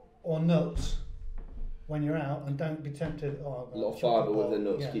fruit or nuts when you're out, and don't be tempted. Oh, A lot of chocolate fibre with bar. the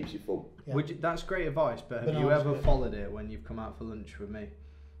nuts Yeah. keeps you full. Yeah. That's great advice, but have you Bananas ever good. followed it when you've come out for lunch with me?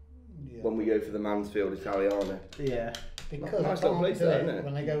 Yeah. When we go for the Mansfield Italiana. Yeah. Because Nice I little can't place do there, it isn't it?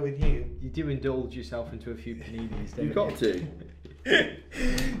 when I go with you. You do indulge yourself into a few paninis, don't you? You've got to.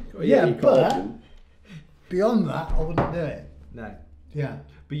 Well, Yeah, you can't. but Beyond that, I wouldn't do it. No. Yeah.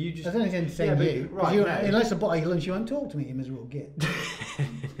 But you just... I don't intend to say Yeah, but- you. 'Cause right, you no. Unless I buy you lunch, you won't talk to me, you miserable git.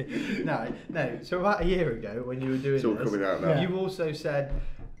 no. So about a year ago, when you were doing It's all this, coming out now. Yeah. you also said,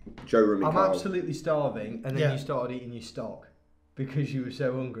 Joe Rummy I'm Carl. absolutely starving, and then Yeah. you started eating your stock because you were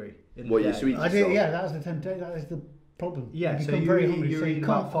so hungry. In the What, your day. sweet- I did, So- yeah, that was the temptation, that is the problem. Yeah, You so become you very were hungry, so you eating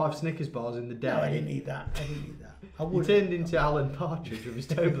can't about 5 Snickers bars in the day. No, I didn't eat that. I didn't eat that. I You would. turned into Alan Partridge with his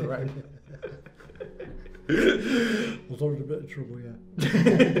Toblerone. I was already a bit of trouble,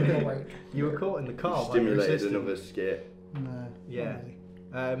 yeah. You were caught in the car. by your Stimulated assistant. another skit. No. Yeah.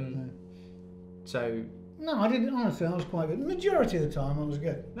 not really. No. So No, I didn't. Honestly, I was quite good. Majority of the time, I was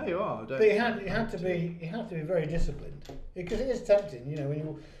good. no, you are. Don't. But you had to be very disciplined because it is tempting. You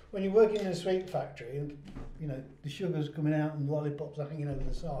know, when you're working in a sweet factory and you know the sugar's coming out and lollipops are hanging over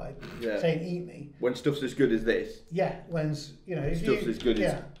the side, Yeah. saying "eat me." When stuff's as good as this. Yeah, when's you know if Stuff's you, as good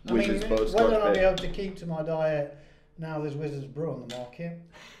as yeah. I mean, Wizard's Buzz whether Scotch I'll be Bit. able to keep to my diet now, there's Wizard's Brew on the market.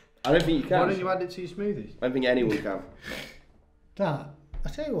 I don't think you Why can. don't you add it to your smoothies? I don't think anyone can. That I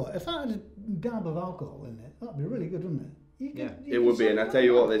tell you what, if that had a dab of alcohol in it, that'd be really good, wouldn't it? You could- Yeah. you It could would be, sell and I that tell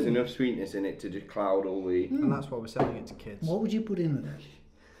you what, out. there's enough sweetness in it to just cloud all the. And that's why we're selling it to kids. What would you put in there?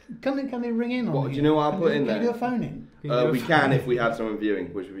 Can they ring in on What, you? do you know what I'll Can put you- in Can you there? do a phone in? We can if we had someone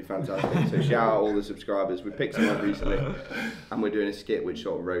viewing, which would be fantastic. So shout out all the subscribers. We picked someone recently, and we're doing a skit which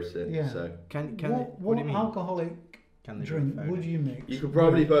sort of roasts it. Yeah. So What What do you mean? alcoholic Can they drink do a phone? would you mix? you could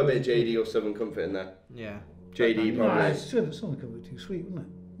probably put a bit of JD or Southern Comfort in there. Yeah. JD No, probably. it's Southern Comfort too sweet, wouldn't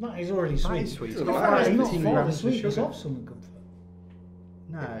it? That is already That sweet. is sweet. It's It's got not It's not 18 far the grams of sweetness sugar. of Southern Comfort.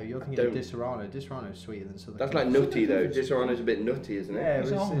 No, you're thinking Don't- of Disaronno. Disaronno is sweeter than Southern That's like Comfort. nutty though. Disaronno's a bit nutty, isn't it? Yeah, It's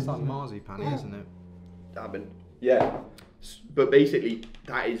it's almonds, like isn't it? marzipan, Yeah. isn't it? Dabbing. Yeah. But basically,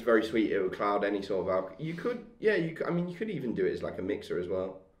 that is very sweet. It would cloud any sort of alcohol. You could, yeah, I mean, you could even do it as like a mixer as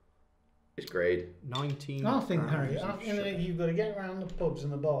well. It's great. 19 I think, Harry, grams of sugar. you've got to get around the pubs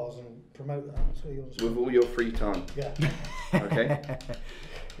and the bars and promote that. That's what you want to With all your free time, Yeah. okay?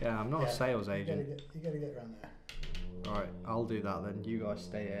 Yeah, I'm not Yeah. a sales You agent. gotta get around there. Right, I'll do that then. You guys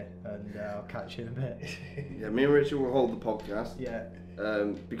stay here, and I'll catch you in a bit. Yeah, me and Richard will hold the podcast. Yeah.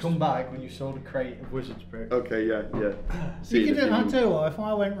 Because, Come back when you sold a crate of Wizard's Brew. okay, yeah. You could do, if I'll can- tell you what, if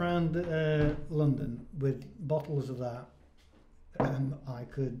I went round London with bottles of that, I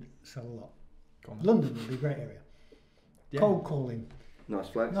could sell a lot. Go on. London would be a great area. Yeah. Cold calling, Nice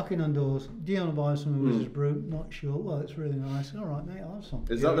flex. knocking on doors. Do you want to buy some of Wizard's Brew? Not sure. Well, it's really nice. All right, mate, I'll have some.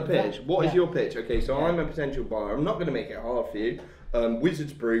 Is that the pitch? What is Yeah. your pitch? Okay, so I'm a potential buyer. I'm not going to make it hard for you.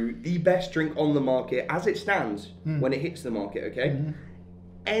 Wizard's Brew, the best drink on the market as it stands when it hits the market, okay? Mhm.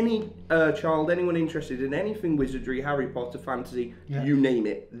 Any child, anyone interested in anything wizardry, Harry Potter, fantasy, Yeah. you name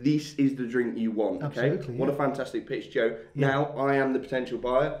it, this is the drink you want, okay? Absolutely, What yeah. a fantastic pitch, Joe. Yeah. Now, I am the potential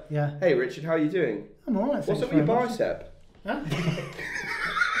buyer. Yeah. Hey, Richard, how are you doing? I'm all right. What's thanks up with your very much. bicep? Huh?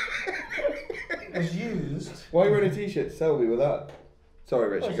 Was used. Why are you wearing a t-shirt to sell me with that? Sorry,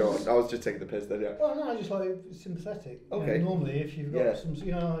 Richard, go on. I was just taking the piss then, yeah. Well, no, I just like sympathetic. You know, Okay. normally, if you've got Yeah. some,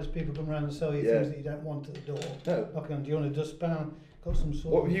 you know, as people come around and sell you Yeah. things that you don't want at the door. No. Knocking on, do you want a dustpan? Got some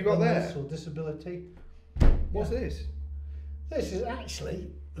sort What of have you got there? illness or disability? What's this? This is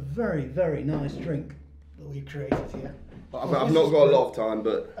actually a very, very nice drink that we created here. I've not got a lot of time,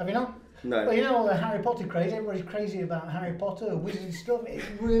 but Have you not? no. Well, you know all the Harry Potter craze. Everybody's crazy about Harry Potter, wizard stuff. It's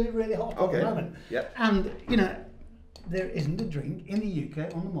really, really hot at Okay. the moment. Yep. And you know, there isn't a drink in the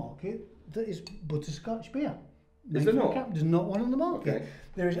UK on the market that is butterscotch beer. Is there not? There's not one on the market. Okay.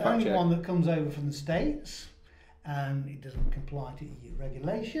 There is Fact only check. one that comes over from the States, and it doesn't comply to EU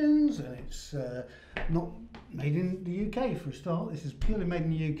regulations, and it's not made in the UK for a start. This is purely made in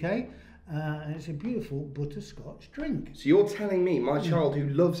the UK, and it's a beautiful butterscotch drink. So you're telling me my child who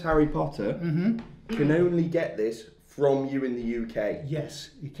loves Harry Potter can only get this from you in the UK?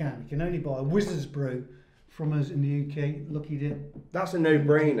 Yes, you can. You can only buy a Wizard's Brew from us in the UK. Lucky dip. That's a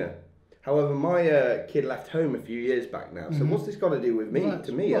no-brainer. However, my kid left home a few years back now, so what's this got to do with me, Well,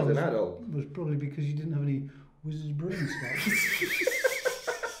 to me as an adult? It was probably because you didn't have any Wizard's Brew in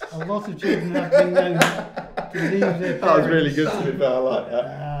stock. A lot of children have been known to leave their parents. That was really good to be fair, I like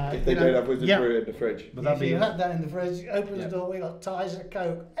that. If they don't have Wizard's yeah. Brew in the fridge. But If you had that in the fridge, you open the door, we got ties of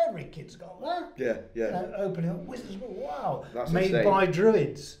Coke. Every kid's got that. Yeah, yeah. You know, open it, Wizard's Brew, wow. That's Made insane. by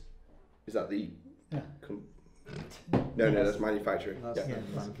druids. Is that the... Yeah. No, that's manufacturing. That's Yeah.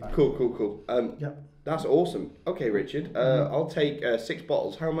 manufacturing. Cool. Yep. That's awesome. Okay, Richard, I'll take 6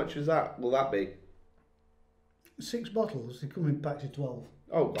 bottles. How much is that? Will that be? 6 bottles, they come in packs of 12.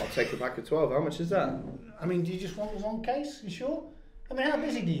 Oh, I'll take a pack of 12. How much is that? I mean, do you just want the one case? You sure? I mean, how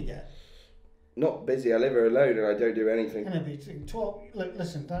busy do you get? Not busy. I live here alone and I don't do anything. I know, but 12. Look,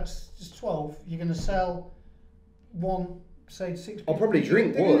 listen, that's just 12. You're going to sell one, say 6 people. I'll probably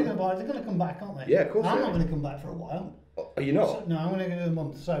drink They're one. They're going to come back, aren't they? Yeah, of course I'm they not are. going to come back for a while. Are you not? So, no, I'm going to do a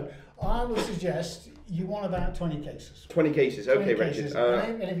month. So I would suggest you want about 20 cases. 20 cases. Okay, 20 Richard. cases.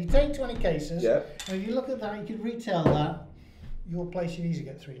 And if you take 20 cases, Yeah. and if you look at that, you could retail that. Your place should easily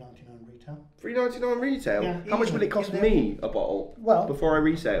get $3.99 retail. $3.99 retail? Yeah, How much will easily. it cost Yeah, me a bottle Well, before I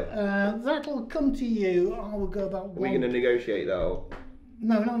resale? that'll come to you. I will go about. Are we going to negotiate that? Or?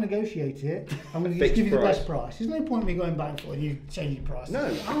 No, we're not negotiate it. I'm going to Fixed just give you the price. best price. There's no point in me going back and forth and you change your price. No,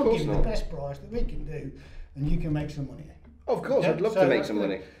 of I'll course give you not. the best price that we can do, and you can make some money. Of course, Yeah, I'd love so to make that's some good.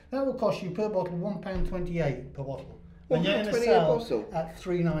 money. That will cost you per bottle £1.28 per bottle. And you're going to £1.28 sell bottle? at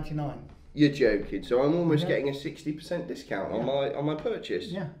 $3.99. You're joking. So I'm almost Yeah. getting a 60% discount on my purchase.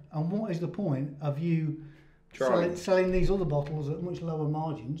 Yeah. And what is the point of you Trying. selling these other bottles at much lower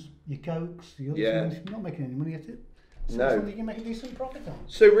margins? Your Cokes, the other Yeah. things, you're not making any money at it. So No. something you can make a decent profit on.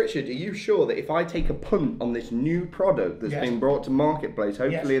 So Richard, are you sure that if I take a punt on this new product that's Yes. been brought to marketplace,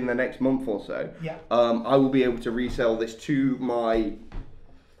 hopefully Yes. in the next month or so, Yeah. I will be able to resell this to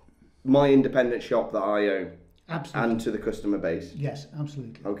my independent shop that I own Absolutely. and to the customer base? Yes,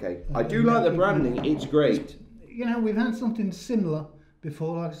 absolutely. Okay. I do like the branding. It's great. You know, we've had something similar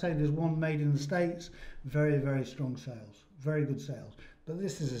before. Like I say, there's one made in the States. Very, very strong sales. Very good sales. But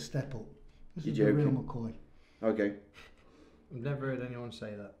this is a step up. This You're is the real joking. McCoy. Okay. I've never heard anyone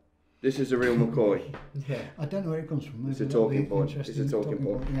say that. This is a real McCoy. Yeah. I don't know where it comes from. It's Maybe a that'll talking be point. interesting It's a talking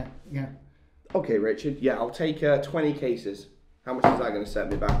point. Yeah, yeah. Okay, Richard. Yeah, I'll take 20 cases. How much is that going to set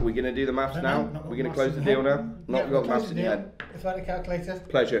me back? Are we going to do the maths Don't now? know, not Are got we going to maths close in the the deal head. now? Yeah, Not got close maths the in your deal. head. If I had a calculator,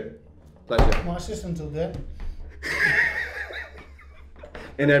 Pleasure. my assistant will do it.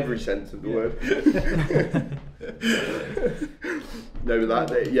 In every sense of the word. No,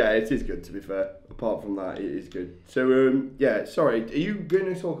 yeah, it is good to be fair. Apart from that, it is good. So, yeah, sorry. Are you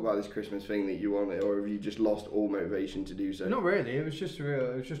going to talk about this Christmas thing that you wanted, or have you just lost all motivation to do so? Not really. It was just a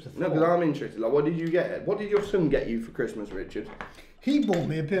thought. No, because I'm interested. Like, what did you get? What did your son get you for Christmas, Richard? He bought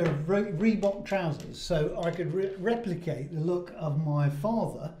me a pair of Reebok trousers so I could replicate the look of my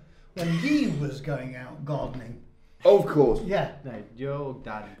father when he was going out gardening. Of course. Yeah. No, your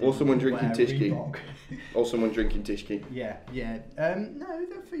dad. Or someone didn't drinking wear Tishki. Reebok. Or someone drinking Tishki. Yeah. No,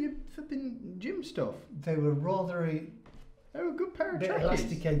 they're for your flipping gym stuff. They were rather They're a good pair a of bit trackies.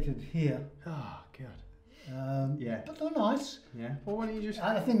 elasticated here. Oh god. Yeah. But they're nice. Yeah. Well, why don't you just?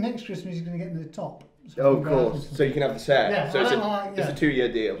 And I think next Christmas he's going to get me the top. So Oh, I of can go out course. with So you can have the set. Yeah, So I it's don't like- it's yeah. a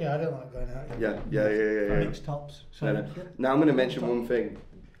 2-year deal. Yeah, I don't like going out. Yeah. Mix tops. So, No. Now I'm going to mention one thing.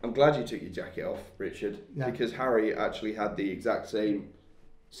 I'm glad you took your jacket off, Richard, Yeah. because Harry actually had the exact same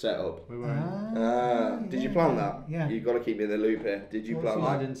setup. We weren't. Did you plan that? Yeah. You've got to keep me in the loop here. Did you What's plan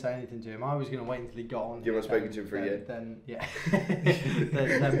I that? didn't say anything to him. I was going to wait until he got on. You haven't spoken to him for a year? Then yeah.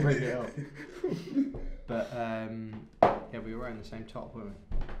 then bring it up. But yeah, we were wearing the same top, weren't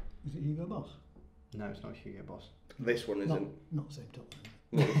we? Is it Hugo Boss? No, it's not Hugo Boss. This one isn't. Not the same top.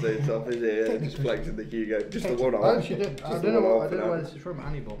 Not the same top, is it? Yeah, just flexing the Hugo. Just the one Oh, off. she did. I Just don't the know one what, I off don't know now. where this is from.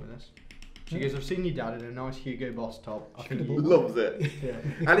 Annie bought me this. She goes, I've seen your dad in a nice Hugo Boss top. I think you... Loves it. Yeah.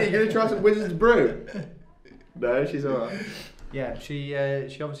 And are you going to try some Wizard's Brew? No, she's alright. Yeah, she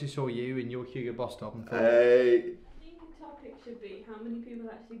obviously saw you in your Hugo Boss top and thought, Hey. The topic should be how many people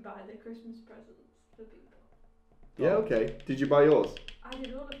actually buy their Christmas presents for people. Yeah, okay. Did you buy yours? I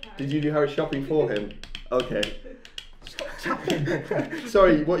did all of that. Did you do Harry's shopping for him? Okay.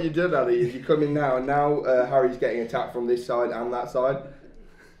 Sorry, what you did, Ali, is you come in now, and now Harry's getting attacked from this side and that side.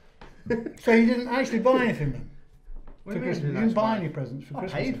 So you didn't actually buy anything then? What For do you mean Christmas? You didn't didn't buy actually any presents for I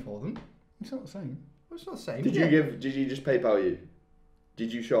Christmas? paid for them. It's not the same. Well, it's not the same. Did is you it? Did you just PayPal you?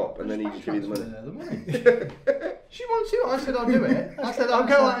 Did you shop and then he just give you the money? The money. She wants to. I said I'll do it. I said I'll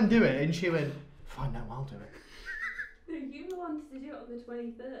go out and do it, and she went, "Fine, no, I'll do it." No, you wanted to do it on the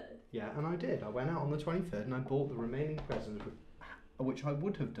 23rd. Yeah, and I did. I went out on the 23rd and I bought the remaining presents, which I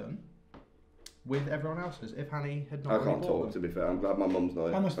would have done with everyone else's if Hanny had not. I already can't bought talk, them. to be fair. I'm glad my mum's not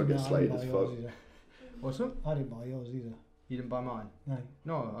I here. must I'll admit, get I slayed didn't as buy fuck. yours either. What's up? I didn't buy yours either. You didn't buy mine? No.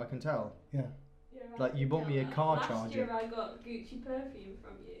 No, I can tell. Yeah. Yeah, Like, you bought me a car Last charger. year I got Gucci perfume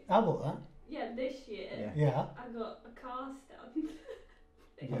from you. I bought that. Yeah, this year Yeah. I got a car stand.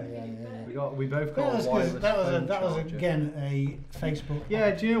 Yeah. We both got a wireless That phone was charger. again a Facebook.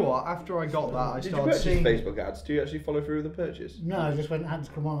 Yeah, do you know what? After I got that, I Did you started purchase seeing. Facebook ads? Do you actually follow through with the purchase? No, I just went ads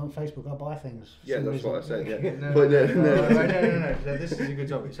come on Facebook. I buy things. for Yeah, some that's what I reason. said, yeah. No, But no. This is a good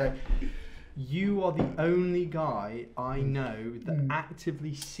topic. So, you are the only guy I know that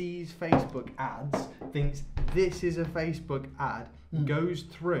actively sees Facebook ads, thinks this is a Facebook ad, goes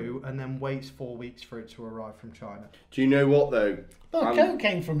through, and then waits 4 weeks for it to arrive from China. Do you know what though? Well, Coke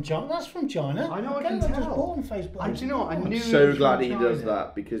came from China. That's from China. I know, I Coke can just tell. bought on Facebook. Do you know what? I knew I'm it so was glad from he China. does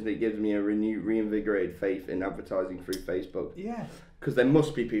that because it gives me a renewed, reinvigorated faith in advertising through Facebook. Yeah. Because there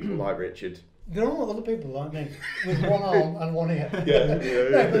must be people like Richard. There are other people like me with one arm and one ear. Yeah.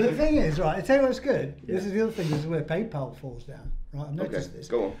 No, but the thing is, right, I tell you what's good. This is the other thing. This is where PayPal falls down. Right, I've noticed this.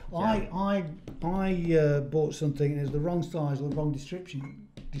 Go on. I bought something and it was the wrong size or the wrong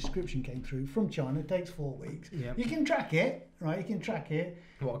description came through from China. It takes 4 weeks. Yep. You can track it, right? You can track it.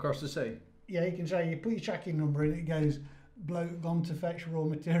 What, across the sea? Yeah, you can say you put your tracking number in. It goes bloke gone to fetch raw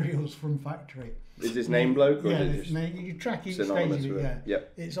materials from factory. Is his name bloke or Yeah, is it just you track each synonymous stage of with it. it? Yeah,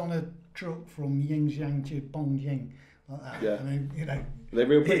 Yep. it's on a truck from Yingxiang to Bongjing, like that. Yeah. And then, you know, They're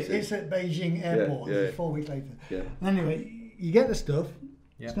real places. it's at Beijing airport. yeah, It's yeah. 4 weeks later. Yeah. Anyway, you get the stuff.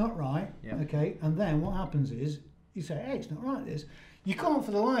 Yeah. It's not right. Yeah. Okay, and then what happens is you say, "Hey, it's not right." This you can't for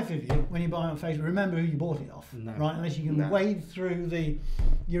the life of you when you buy on Facebook remember who you bought it off, No. right? Unless you can No. wade through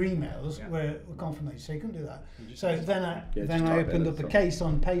your emails Yeah. where confirmation. So you couldn't do that. You just So just then type I it. then Yeah, I just type opened it up a at the case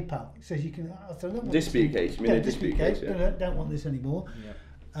on PayPal. It says you can. I said, I don't want Dispute this. case. You mean a dispute case? Yeah. Don't want this anymore. Yeah.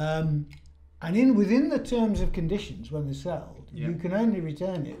 And within the terms and conditions when they're sold, Yeah. you can only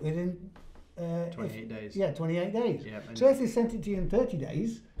return it within 28 days. Yeah, 28 days. Yeah, and- So if they sent it to you in 30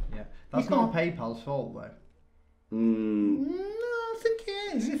 days, Yeah. That's You not can't- PayPal's fault, though. Mm, no, I think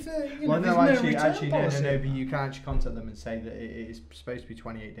it is. If Well, there's no, actually, return no, policy. but you can actually contact them and say that it is supposed to be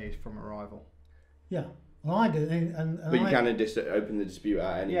 28 days from arrival. Yeah, well, I did, and but you can open the dispute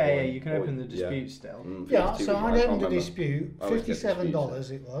at any Yeah, point. yeah, you can or- open the yeah. dispute still. For Yeah, these so two I weeks, can't opened a remember. dispute. I always get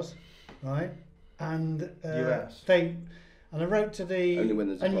 $57 it was, right? And US. I wrote to the Only when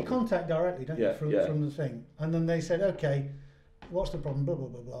there's a and you problem. contact directly, don't Yeah, you, from yeah. from the thing, and then they said, okay, what's the problem? Blah blah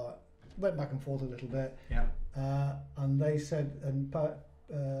blah blah. Went back and forth a little bit. Yeah. And they said,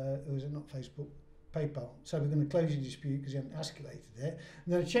 was it not Facebook, PayPal? So we're going to close your dispute because you haven't escalated it.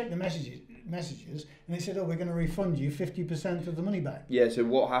 And then I checked the messages, and they said, oh, we're going to refund you 50% of the money back. Yeah, so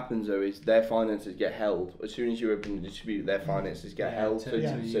what happens though is their finances get held. As soon as you open the dispute, their finances get held. until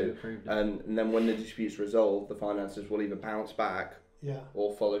Yeah. you So, approved it. and then when the dispute's resolved, the finances will either bounce back Yeah,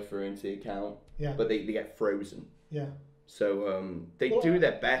 or follow through into the account, yeah, but they get frozen. yeah. So they Well, do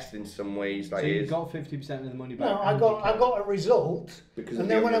their best in some ways. Like So it you is, got 50% of the money back. No, I and got a result, because and of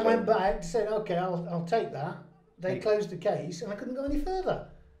then the when I went unresolved- back, they said, okay, I'll take that. They closed the case, and I couldn't go any further.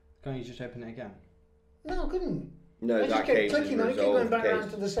 Can't you just open it again? No, I couldn't. No, I just that kept case is clicking on it, kept resolved. going back case. around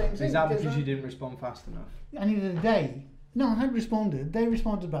to the same thing. Is that because because you didn't respond fast enough? I needed a day. No, I had responded. They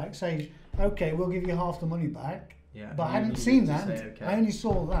responded back, saying, okay, we'll give you half the money back. Yeah. But I you hadn't needed seen to that. say, okay. I only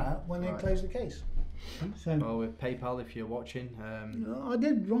saw that when they Right. closed the case. So Well, with PayPal, if you're watching, I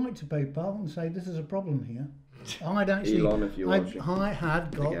did write to PayPal and say this is a problem here. I'd actually, Elon, if you're watching. I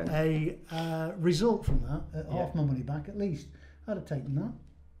had got Again. a result from that, Yeah. half my money back at least. I'd have taken that.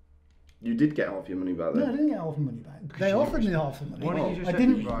 You did get half your money back No, I then. didn't get half my money back. They offered me half the money. Why didn't you just I open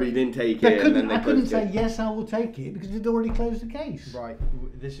didn't. it? But you didn't take They it, and couldn't, then they I couldn't closed say it. yes, I will take it because they'd already closed the case. right,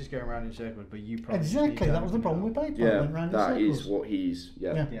 this is going around in circles, but you probably just Exactly, need to that was the open it problem up. with PayPal. Yeah, Went round in that circles. is what he's.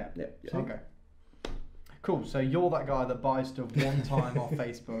 Yeah. Yeah. Yeah. Yeah. yeah. Okay. Cool. So you're that guy that buys stuff one time off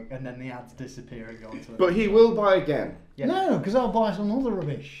Facebook and then the ads disappear and go onto the. But he will buy again. Yeah. No, because I'll buy some other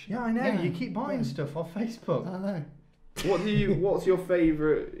rubbish. Yeah, I know. Yeah, You keep buying yeah. stuff off Facebook. I know. What's your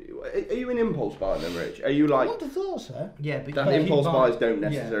favourite? Are you an impulse buyer then, Rich? Are you I like would have thought so. Yeah, but that? you Impulse keep buyers buying- don't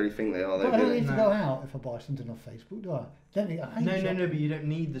necessarily think they are. But I Though, don't do need they? to No. go out if I buy something off Facebook, do I? Don't need. I hate No, shopping. but you don't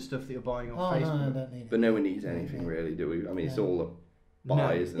need the stuff that you're buying Oh off Facebook. no, I don't need it. But no one needs anything really, do we? I mean, it's No. all a buy,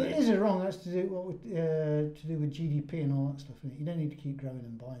 No. isn't It it? is wrong. That's to do with GDP and all that stuff. Isn't it? You don't need to keep growing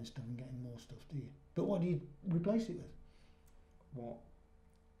and buying stuff and getting more stuff, do you? But what do you replace it with? What?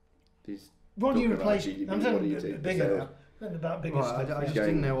 These What do you talking about replace? GDP, I'm what do you saying take? bigger. Sales? Not about bigger Right, stuff. I yeah. just Going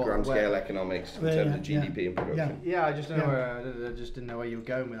didn't know what grand where- scale economics in Yeah, terms yeah, of GDP and production. Yeah, I just don't know Yeah. where I just didn't know where you were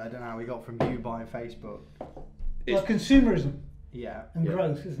going with it. I don't know how we got from you buying Facebook. Well, consumerism Yeah. and Yeah.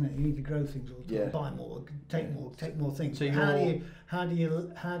 growth, isn't it? You need to grow things all the time. Yeah. Buy more, take more things. So how do you're-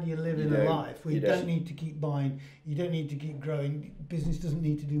 you live You in a don't- life where you you don't don't. need to keep buying, you don't need to keep growing. Business doesn't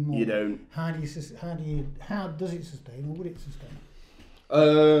need to do more. You don't. How does it sustain, or would it sustain?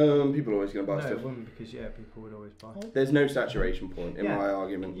 People are always going to buy No, stuff. it wouldn't because people would always buy. There's no saturation point in Yeah. my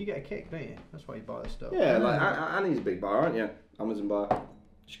argument. You get a kick, don't you? That's why you buy the stuff. Yeah, like Annie's a big buyer, aren't you? Amazon buyer.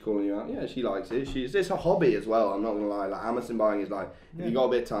 She's calling you out. Yeah, she likes it. It's a hobby as well. I'm not gonna lie. Like Amazon buying is like, if you got a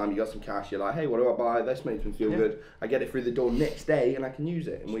bit of time, you got some cash, you're like, hey, what do I buy? This makes me feel Yeah. good. I get it through the door next day, and I can use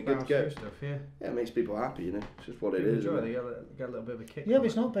it, and we're good to go. Browse through stuff, yeah. Yeah, it makes people happy, you know. It's just what it People is. enjoy Isn't it. it? You get a little bit of a kick. Yeah, from but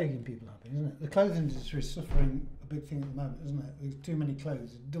it's it. not making people happy, isn't it? The clothing industry is suffering a big thing at the moment, isn't it? There's too many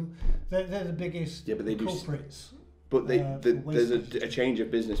clothes. They're the biggest Yeah, but they do culprits. But there's wastage. a change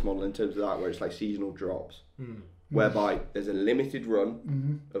of business model in terms of that, where it's like seasonal drops, Mm. whereby there's a limited run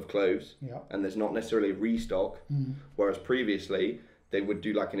Mm-hmm. of clothes, Yeah. and there's not necessarily a restock. Mm. Whereas previously they would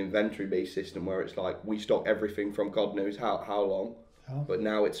do like an inventory based system where it's like we stock everything from God knows how long, Oh. but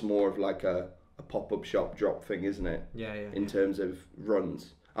now it's more of like a pop up shop drop thing, isn't it? Yeah, yeah. In terms of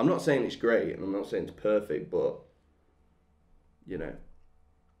runs, I'm not saying it's great and I'm not saying it's perfect, but you know,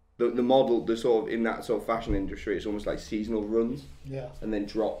 the model, the sort of in that sort of fashion industry, it's almost like seasonal runs Yeah. and then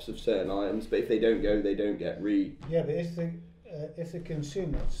drops of certain items. But if they don't go, they don't get Yeah, but if the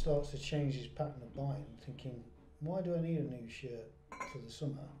consumer starts to change his pattern of buying, thinking, why do I need a new shirt for the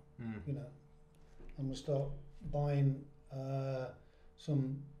summer? Mm. You know, I'm gonna start buying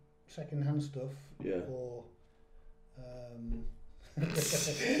some second-hand stuff, Yeah. or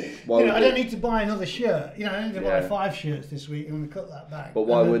Why you would know, I they- don't need to buy another shirt. You know, I need to buy Yeah. 5 shirts this week. I'm gonna cut that back. But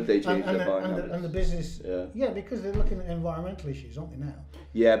why And would they change their buying and habits? the business? Yeah. Because they're looking at environmental issues, aren't they now?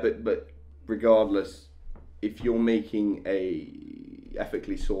 Yeah, but regardless, if you're making a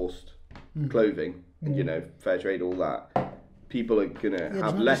ethically sourced clothing, and you know, fair trade, all that, people are gonna there's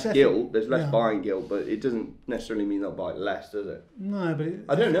have not less this guilt. There's less yeah. buying guilt, but it doesn't necessarily mean they'll buy less, does it? No, but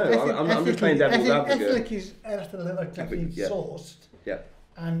I don't know. I'm just playing devil's advocate. Ethically yeah. sourced. Yeah.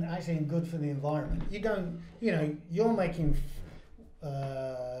 And actually good for the environment. You don't, you know, you're making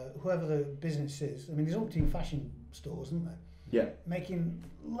whoever the business is. I mean, there's umpteen fashion stores, isn't there? Yeah. Making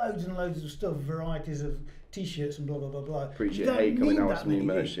loads and loads of stuff, varieties of T-shirts and blah blah blah blah. Appreciate You don't hey coming need out with that some new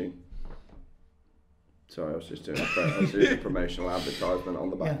many merch soon. Sorry, I was just doing a promotional advertisement on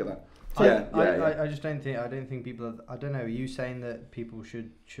the back of that. I just don't think people are, I don't know, are you saying that people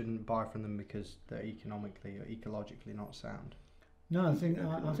shouldn't buy from them because they're economically or ecologically not sound? No, I think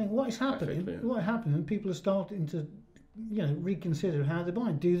what is happening. Ethically, yeah. What happening? People are starting to, you know, reconsider how they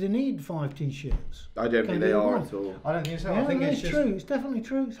buy. Do they need 5 T-shirts? I don't think they are one? at all. I don't think so. Yeah, I think it's it's just true. It's definitely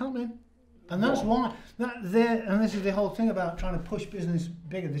true. It's happening, and that's why and this is the whole thing about trying to push business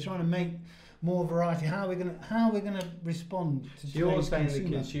bigger. They're trying to make more variety. How are we gonna respond to So you're today's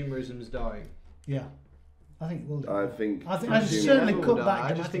saying consumer? that consumerism's dying. Yeah, I think it will. Do. I think I consumer- certainly Never cut will back die.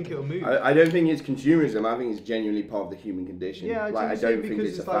 I just think it'll move. I don't think it's consumerism. I think it's genuinely part of the human condition. Yeah, I say don't think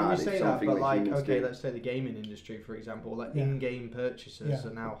because it's a like fad. we It's say that, something but that like, humans okay, do. let's take the gaming industry for example. Like Yeah. in-game purchases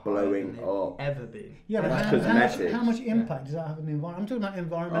Yeah. are now higher Blowing than they've up. ever been. Yeah, but That's cosmetics. how much impact does that have on the environment? I'm talking about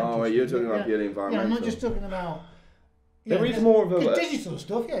environmental. Oh, you're stuff. talking about purely Yeah, environmental. I'm not just talking about. There is more of a- because digital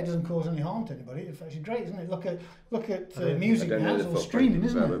stuff. Yeah, it doesn't cause any harm to anybody. It's actually great, isn't it? Look at music I don't know now. the It's all footprint streaming, of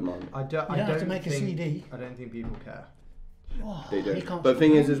isn't it? Velvet Mind. I don't. You don't have to make a think, CD. I don't think people care. Oh, They you don't. can't But the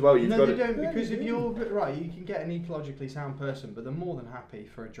thing is, as well, you've No, got they to. don't, because Yeah, if they you're right, you can get an ecologically sound person, but they're more than happy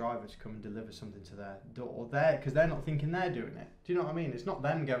for a driver to come and deliver something to their door there because they're not thinking they're doing it. Do you know what I mean? It's not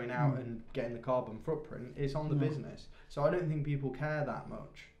them going out and getting the carbon footprint. It's on the business. So I don't think people care that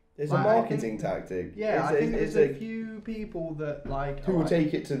much. It's Like, a I marketing think- tactic. Yeah, I think it's there's a few people that like who will alright,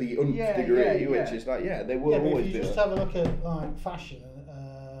 take it to the nth Yeah, degree, yeah, which yeah. is like, yeah, they will Yeah, but always if you do just it. have a look at like fashion,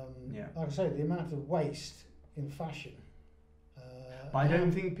 Yeah. like I say, the amount of waste in fashion. But I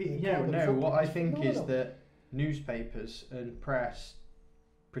don't think the yeah, carbon no. footprint What I is think is phenomenal. that newspapers and press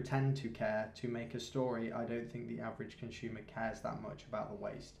pretend to care to make a story. I don't think the average consumer cares that much about the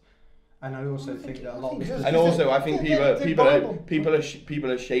waste. And I also think that a lot of And also, I think the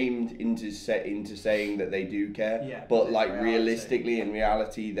people are shamed into saying that they do care. Yeah, but but like in reality- realistically, in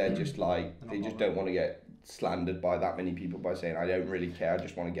reality, they're just like they just don't want to get slandered by that many people by saying I don't really care. I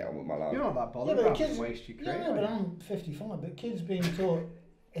just want to get on with my life. You're not that Yeah, bothered but about kids, the waste you yeah, create. no, but are you? I'm 55, but kids being taught,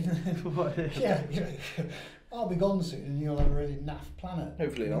 What? yeah, I'll be gone soon and you'll have a really naff planet.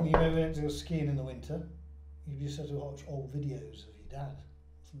 Hopefully not. You ever went to go skiing in the winter, you just have to watch old videos of your dad,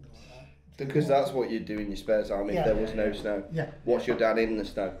 something like that. Because that's what you'd do in your spare time if Yeah, there was yeah, no yeah. snow. Yeah. Watch your dad in the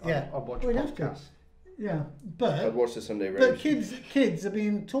snow. Yeah. I'd watch We'd have to. podcasts. Yeah, I'd but watch the Sunday roast. kids are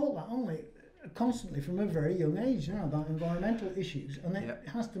being taught that, aren't they? Constantly from a very young age now about environmental issues, and it Yep.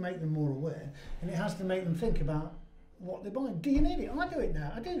 has to make them more aware, and it has to make them think about what they're buying. Do you need it? I do it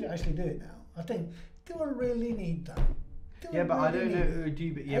now. I do actually do it now. I think, do I really need that? Do Yeah, but I really don't need know. it? Do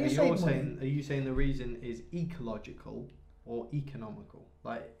you, Are yeah, you but you're saving saying, money? are you saying the reason is ecological or economical?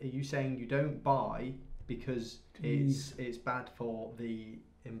 Like, are you saying you don't buy because it's bad for the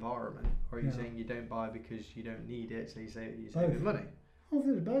environment, or are you Yeah. saying you don't buy because you don't need it, so you say you're Both. saving money? I think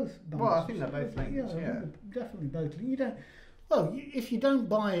they're both. Well, I think they're both linked, Yeah, I think yeah. they're definitely both. You don't. Well, if you don't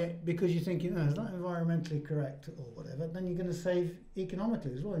buy it because you're thinking, oh, is that environmentally correct or whatever, then you're going to save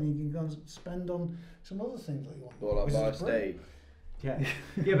economically as well, and you can go and spend on some other things that you want. Or like which buy a is brilliant. steak.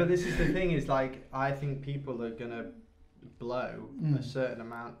 Yeah, yeah, but this is the thing: is like I think people are gonna blow a certain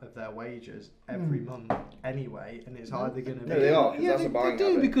amount of their wages every month anyway, and it's either gonna be. No, they are. 'Cause Yeah, that's they, a buying do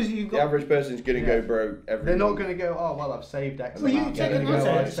habit. because you've The got. average person's going to go broke every They're not month. going to go. Oh well, I've saved X Well, you amount. take They're an, gonna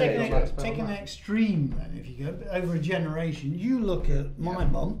go, I'd I've say, saved take, X an, take an amount. extreme then, if you go over a generation. You look at my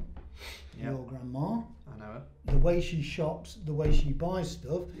mum, Yeah. your grandma, I know it. the way she shops, the way she buys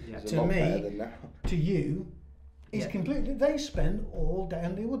stuff. Yeah. It's a To lot me, better than now. To you, is Yeah. completely. They spend all day,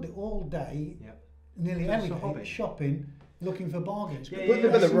 and they would do all day, Yeah. nearly It's every a day, hobby. shopping, looking for bargains. Yeah, But, yeah,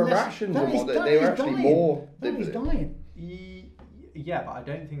 but the Less and less- rations that and is- what that they were is actually dying. more. That is dying. Yeah, but I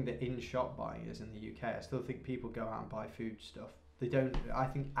don't think that in-shop buying is in the UK. I still think people go out and buy food stuff. They don't. I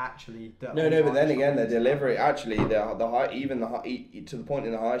think actually. No, but then online again, the shopping is- delivery actually the high, even the high, to the point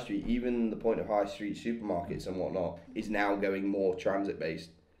in the high street, even the point of high street supermarkets and whatnot is now going more transit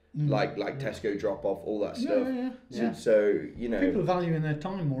based, like Tesco drop off, all that stuff. Yeah. So you know, People are valuing their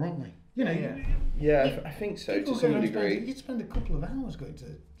time more, aren't they? You know, Yeah. yeah, I think so people to go some and spend- degree. You'd spend a couple of hours going to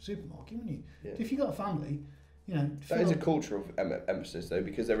the supermarket, wouldn't you? Yeah. If you've got a family, you know. That fill is a up- cultural emphasis though,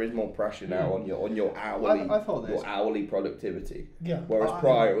 because there is more pressure now on your hourly I thought this. your hourly productivity. Yeah. Whereas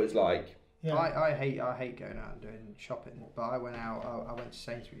prior it was like Yeah. I hate going out and doing shopping, but I went out. I went to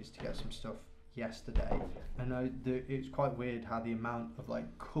Sainsbury's to get some stuff yesterday, and it's quite weird how the amount of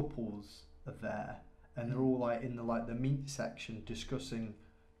like couples are there, and they're all like in the meat section discussing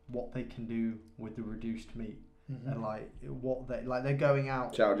what they can do with the reduced meat, and like what they're going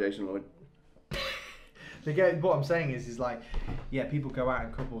out. Ciao, Jason Lloyd. What I'm saying is like, yeah, people go out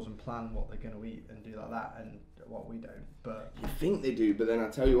in couples and plan what they're going to eat and do like that, and what we don't. But You think they do, but then I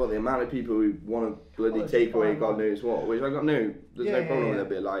tell you what, the amount of people who want to bloody Well, it's take away fine, God right? knows what, which I got there's Yeah, no problem yeah, with it,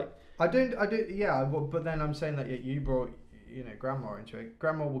 but like I don't. Yeah, but then I'm saying that you brought grandma into it.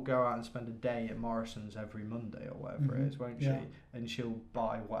 Grandma will go out and spend a day at Morrison's every Monday or whatever it is, won't Yeah. she? And she'll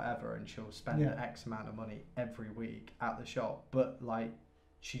buy whatever, and she'll spend Yeah. X amount of money every week at the shop. But like,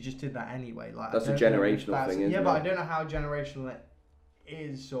 she just did that anyway. Like That's I a don't know if generational that's- thing, isn't Yeah, but it? I don't know how generational it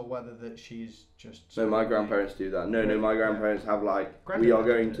is, or whether that she's just. no, my grandparents do that. No, my grandparents have like Granddad we are does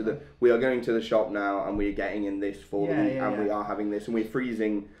going do to that. we are going to the shop now, and we are getting in this for Yeah, the week, yeah, and we yeah. are having this, and we're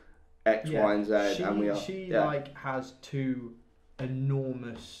freezing X, Y, and Z, She, and we are. She yeah. like has 2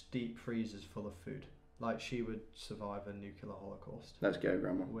 enormous deep freezers full of food. Like she would survive a nuclear holocaust Let's go,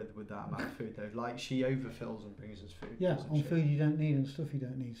 Grandma. with that amount of food though. Like she overfills and brings us food. Yeah, doesn't on she? food you don't need and stuff you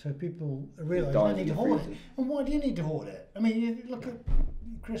don't need. So people realise Dies they in need to the hoard it. freezer. And why do you need to hoard it? I mean, you look at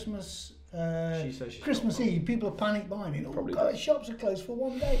Christmas. She says she's Christmas not Eve, people are panic buying it. Oh Probably God, does. shops are closed for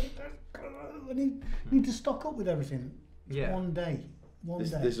one day. I need to stock up with everything. Yeah. One day. One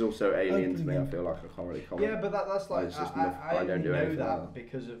This day. is also alien to me. I Opening. feel like I can't really comment. Yeah, but that's like It's just I I don't only do know anything that like that.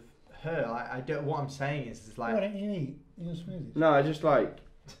 because of her. I don't. What I'm saying is like. Why don't you eat your smoothies? No, I just like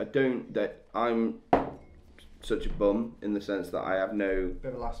I don't that I'm such a bum in the sense that I have no.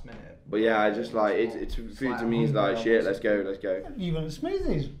 Bit of a last minute. But yeah, I just like it's food like to me is hunger like or shit. Let's something. go. You want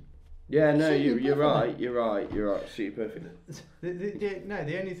smoothies? Yeah, no, See, you're you're right. You're right. See, perfect.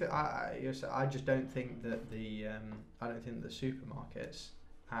 The only thing I just don't think that I don't think the supermarkets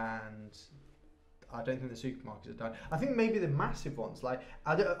and I don't think the supermarkets are done. I think maybe the massive ones like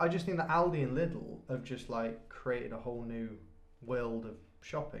I just think that Aldi and Lidl have just like created a whole new world of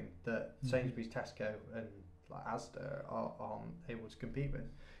shopping that Sainsbury's, Tesco, and like Asda aren't able to compete with.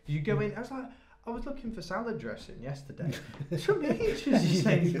 You go in, I was looking for salad dressing yesterday. It took me ages in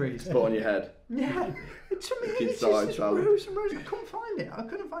Sainsbury's. Put on your head. Yeah, it took me ages. Inside Just salad. rows and rows. I couldn't find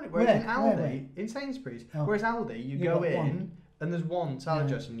it. Whereas in Aldi, in Sainsbury's, whereas Aldi, you go got in one. and there's one salad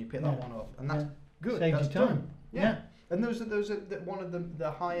dressing and you pick that one up, and that's good. Saves That's you time. done. Yeah. And those are one of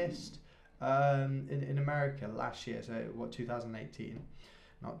the highest in America last year. So what 2018,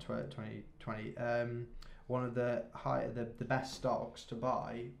 not 2020. One of the best stocks to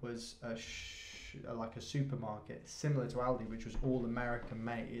buy was like a supermarket similar to Aldi, which was all American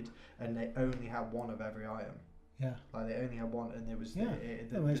made, and they only had one of every item. Yeah. Like they only had one, and there was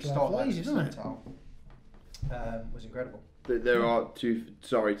the stock lazy, doesn't it? Was incredible. There are two.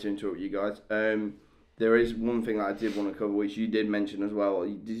 Sorry to interrupt you guys. There is one thing that I did want to cover, which you did mention as well.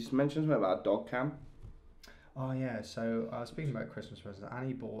 Did you mention something about a dog cam? Oh yeah. So I was speaking about Christmas present.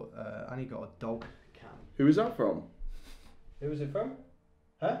 Annie got a dog cam. Who was that from? Who was it from?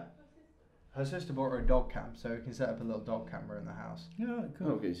 Huh? Her sister bought her a dog cam, so we can set up a little dog camera in the house. Yeah,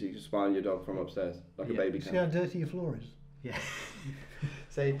 cool. Okay, so you can spy on your dog from upstairs, like a baby See cam. how dirty your floor is? Yeah.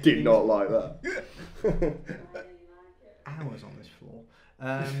 So Did not like that. Hours on this floor.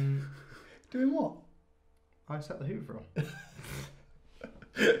 Doing what? I set the Hoover on.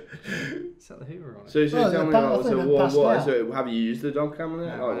 Set the Hoover on it. So tell me about so have you used the dog cam on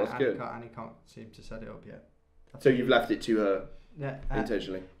it? No, Oh, that's good. Annie can't seem to set it up yet. So you've left it to her Yeah,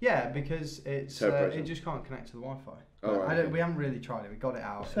 intentionally? Yeah, because it just can't connect to the Wi-Fi. Oh, right, We haven't really tried it. We got it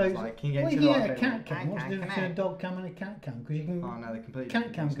out. So it's like, can you get you to the get a Wi-Fi? cat cam. What's the difference between a dog cam and a cat cam? Because you can. Oh no, they're completely Cat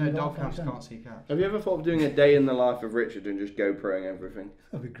different cams things. No, can dog go cams off can't see cats. Have you ever thought of doing a day in the life of Richard and just GoProing everything?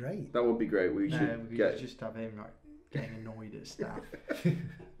 That'd be great. That would be great. We No, should we get. could just have him like getting annoyed at staff.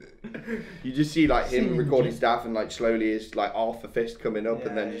 You just see like him Singing recording just- staff and like slowly his like half a fist coming up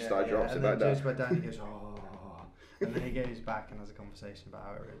and then just like drops it and back then down. goes back down. He goes, oh, and then he goes back and has a conversation about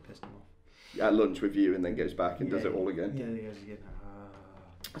how it really pissed him off. At lunch with you and then goes back and does Yeah, it all again. Yeah, he goes again.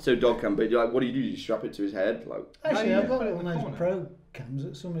 So dog cam, but like, what do? You strap it to his head, like? Actually, yeah, I've got put it in one the of those corner. pro cams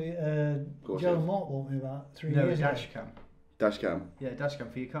that somebody, course, Joe yeah. Mott bought me about 3 No, a years ago. dash cam. Dash cam. Yeah, dash cam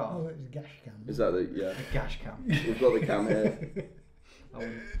for your car. Oh, it's a gash cam. Is that the yeah? A gash cam. We've got the cam here. I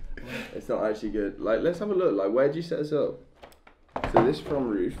wouldn't- It's not actually good. Like, let's have a look. Like, where do you set this up? So this from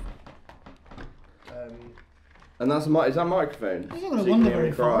roof, and that's is that microphone? He's not going So to you can wander hear very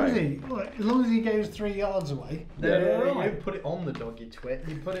me far, is crying. he? Well, as long as he goes 3 yards away. No, Yeah. you Right. don't put it on the dog, you twit.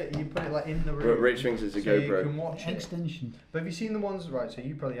 You put it like in the But room. Rich thinks it's a so you GoPro. can watch it. Extension. But have you seen the ones, right, so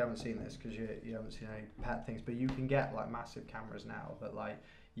you probably haven't seen this because you haven't seen any pet things, but you can get like massive cameras now that like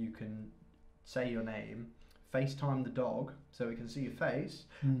you can say your name, FaceTime the dog so it can see your face,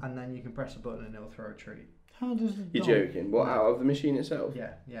 and then you can press a button and it'll throw a treat. How does the You're dog... joking? What, out of the machine itself?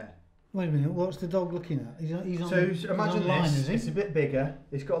 Yeah, yeah. Wait a minute, what's the dog looking at? He's on, So imagine online, this, is he? it's a bit bigger,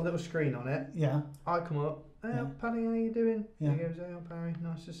 it's got a little screen on it. Yeah. I come up, hey, Yeah. Paddy, how you doing? Yeah. He goes, hey, Barry,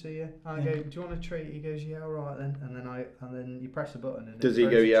 nice to see you. I Yeah. go, do you want a treat? He goes, yeah, all right then. And then you press a button. And Does it he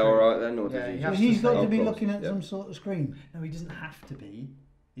go, throws a yeah, treat. alright then? Or Yeah, does he he just... has He's to got say- to be Of course, looking at yeah. some sort of screen. No, he doesn't have to be.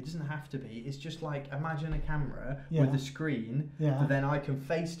 It doesn't have to be. It's just like imagine a camera Yeah. with a screen Yeah. that then I can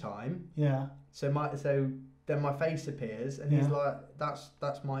FaceTime. Yeah. So then my face appears and he's like,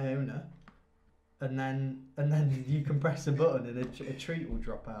 that's my owner. And then you can press a button and a treat will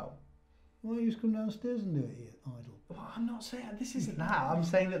drop out. Why don't you just come downstairs and do it, you idle? Well, I'm not saying this isn't that. I'm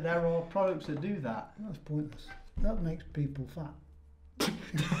saying that there are products that do that. That's pointless. That makes people fat.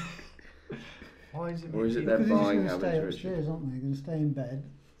 Why is it? Or is it making- their Because they're just buying going to stay habits, Richard? upstairs, aren't they? They're going to stay in bed.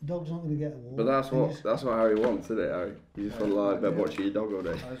 The dog's not going to get a walk. But that's They what just- Harry wants, isn't it, Harry? You just want to lie in bed Yeah. watching your dog all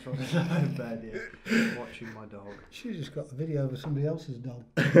day. I just want to lie in bed, yeah, watching my dog. She's just got a video of somebody else's dog.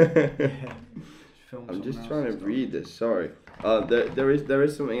 Yeah. Film I'm just someone trying to else's dog. read this, sorry. There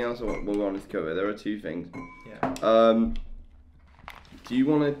is something else we wanted to cover. There are two things. Yeah. Do you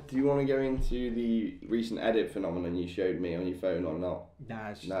want to go into the recent edit phenomenon you showed me on your phone or not? Nah,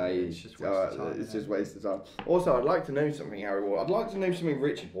 it's just, No, it's just waste of time. it's innit? just waste of time. Also, I'd like to know something, Harry Ward. I'd like to know something,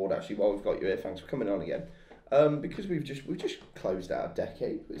 Richard Ward. Actually, while we've got you here, thanks for coming on again. Because we've just closed out a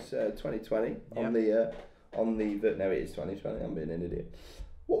decade. It's 2020 on the no, it is 2020. I'm being an idiot.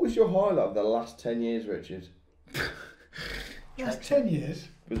 What was your highlight of the last 10 years, Richard? That's 10 years.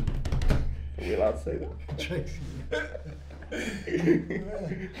 Are we allowed to say that? Tracy.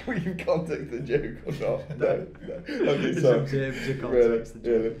 Will you contact the joke or not? No. Okay, It's so up to him to really, context the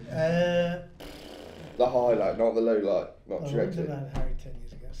joke. really. The highlight, not the low light, not I Shrek. learned about Harry 10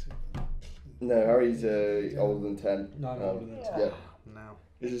 years ago. No, Harry's older than 10. No, I'm older than 10. Yeah. Now.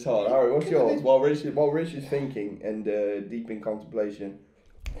 This is hard. Harry, what's yours? While Richard's thinking and deep in contemplation,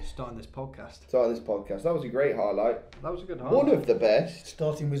 Starting this podcast. That was a great highlight. That was a good One highlight. of the best.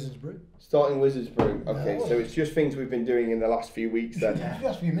 Starting Wizard's Brew. Starting Wizard's Brew. Okay, No. so it's just things we've been doing in the last few weeks then.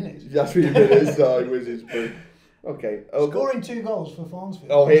 Last few minutes. That's what you did at starting Wizard's Brew. Okay. Scoring 2 goals for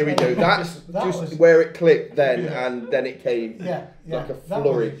Farnsfield. Oh, here we go. That's That just was- where it clicked then, and then it came Yeah, like a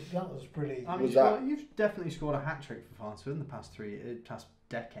flurry. That was pretty. I mean, Was that- you've definitely scored a hat trick for Farnsfield in the past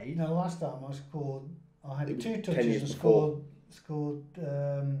decade. No, last time I had It was 2 10 touches years and before. scored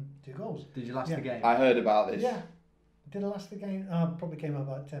 2 goals. Did you last Yeah. the game? I heard about this. Yeah. Did I last the game? Probably came out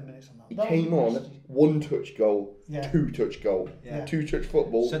about 10 minutes on that. He That came was- on, 1-touch goal, Yeah. 2-touch goal, Yeah. 2-touch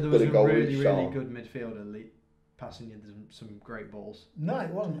football, So there but was a goal really, each really time. good midfielder passing you some great balls. No, it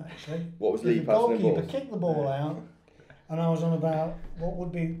wasn't actually. What was The Lee passing the goalkeeper balls? kicked the ball out, and I was on about what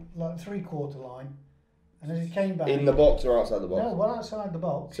would be like 3/4 line. And as it came back, In the box or outside the box? no, well outside the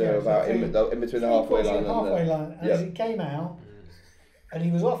box. So yeah, about in between the halfway 3/4 line and halfway the... line. And yeah. as it came out, and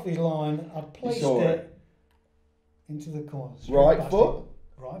he was off his line, I placed saw it it. into the corner. straight Right past foot? him.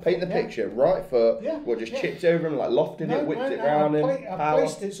 Right Paint the foot, yeah. picture, right foot, Yeah, what, just yeah. chipped over him, like lofted it, whipped it round him, I power.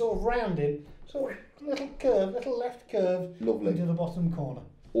 placed it sort of rounded, sort of little left curve Lovely. into the bottom corner.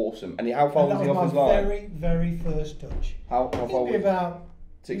 Awesome. And how far And that was he was off his my line? very, very first touch. How I far think was about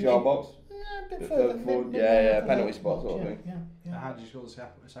 6-yard box? a bit Bit further further forward? mid- Yeah, mid- yeah, mid- penalty mid- spot sort of yeah, thing. Yeah, So yeah. how did you score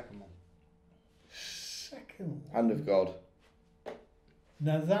the second one? Second one. Hand of God.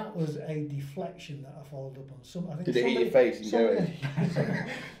 Now that was a deflection that I followed up on. I think Did it hit your face and go in?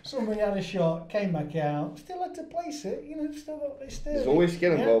 Somebody had a shot, came back out, still had to place it. Still got it. There's always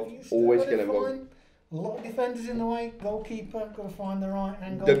skill involved. you still Always got it skill involved. fine. A lot of defenders in the way. Goalkeeper got to find the right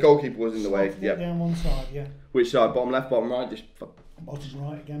angle. The goalkeeper was in the way, Slotted it yeah. down one side, yeah. Which side? Bottom left, bottom right? Just Bottom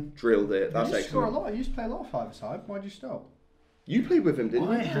right again. drilled it. That's you used to score a excellent. lot. You used to play a lot of five-a-side. Why'd you stop? You played with him, didn't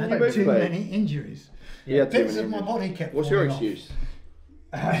you? I Didn't you had both too play? many injuries. Yeah, too Bits many. of my body kept What's your falling off. excuse?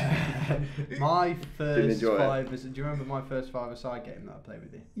 My first enjoy it. five. Do you remember my first five-a-side game that I played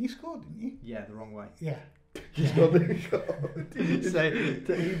with you? You scored, didn't you? Yeah, the wrong way. Yeah.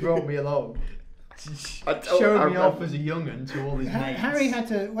 So he brought me along, I don't- showed I me off remember. as a young'un to all his mates. Harry had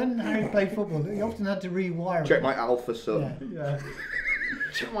to, when Harry played football, he often had to rewire Check it. my alpha son. Yeah. Yeah.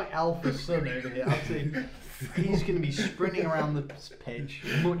 Check my alpha son over here. Actually, he's going to be sprinting around the pitch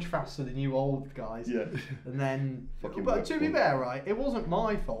much faster than you old guys. Yeah. And then, Fucking but to be whip. fair, right, it wasn't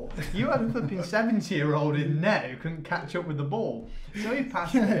my fault. You had a flipping 70-year-old in net who couldn't catch up with the ball, so he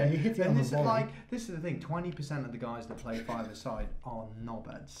passed Yeah, it. he hit it and on the this is volley. this is the thing: 20% of the guys that play five-a-side are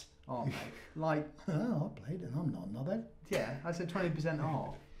knobheads, aren't they? Like, Oh, I played and I'm not knobhead. yeah, I said 20%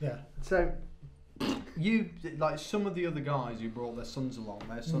 are. Yeah. So, some of the other guys who brought their sons along,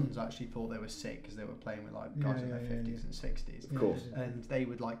 their sons actually thought they were sick because they were playing with like guys in their 50s and 60s. Of course. And they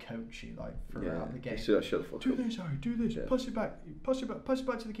would like coach you like throughout the game. Shut the fuck Do up. this, Harry, do this. Yeah. Pass it back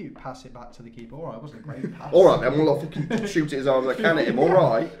to the keeper. Pass it back to the keeper. Alright, it wasn't a great pass. Alright then, we'll have to shoot it as hard as I can at him,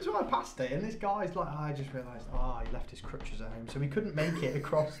 alright. So I passed it, and this guy's like, I just realised, he left his crutches at home, so he couldn't make it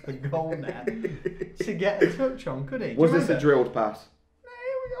across the goal net to get a touch on, could he? Do you Was this a remember? drilled pass?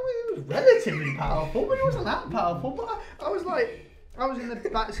 It was relatively powerful, but it wasn't that powerful. But I was in the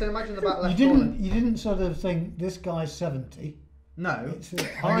back. So imagine the back left corner. You didn't sort of think this guy's 70. No, It's,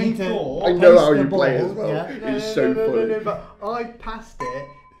 I need to thought. I know pace how the you play ball, as well. yeah. It's so funny. No, but I passed it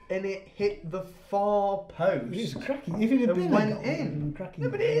and it hit the far It's post cracking. If it had and been a went goal, it would have been in. cracking. No,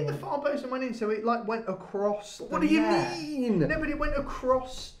 but it hit the far post and went in, so it like went across. What the do you net. mean? No, but it went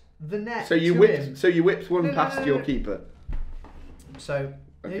across the net. So you to whipped him. one No, no, past no, your no. keeper? So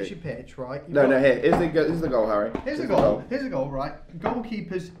Okay. here's your pitch, right? You've No, got- here. Here's the goal, Harry. Here's the goal. Here's the goal, right?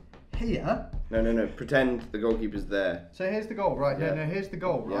 Goalkeeper's here. No. Pretend the goalkeeper's there. So here's the goal, right? Yeah. No, here's the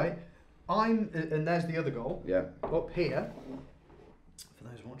goal, Yeah. right? And there's the other goal. Yeah. Up here, for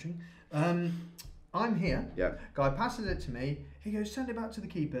those watching. I'm here. Yeah. Guy passes it to me. He goes, send it back to the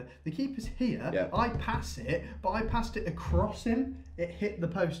keeper. The keeper's here. Yeah. I pass it, but I passed it across him. It hit the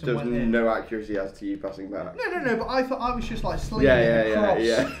post and There's went in. no accuracy as to you passing back. No, but I thought I was just like slinging Yeah, it across,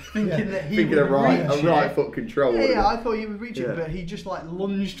 yeah. thinking that he Thinking would of right, reach a right it. foot control. Yeah, I thought he would reach Yeah. it, but he just like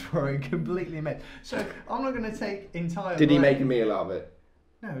lunged for it and completely missed. So I'm not going to take entire. Did he blame. make a meal out of it?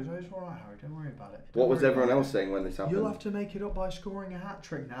 No, it's all right, Harry. Don't worry about it. What Don't was worry everyone about else saying when this it. happened? You'll have to make it up by scoring a hat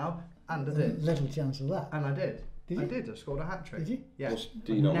trick now, and I did. Little chance of that. And I did. Did I you? did. I scored a hat trick. Did you? Yeah.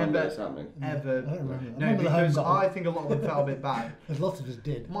 Do you not remember Never, this happening? ever. I don't remember. I No, remember the home because goal. I think a lot of them felt a bit bad. There's lots of us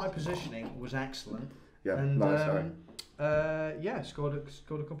did. My positioning was excellent. Yeah, And nice, Harry. scored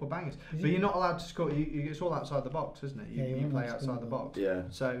a couple of bangers. Did But you? you're not allowed to score. It's all outside the box, isn't it? Yeah, You you're play not allowed to outside score the in the box. Yeah.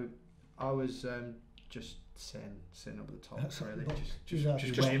 So I was just sitting up at the top, Outside really, the box. just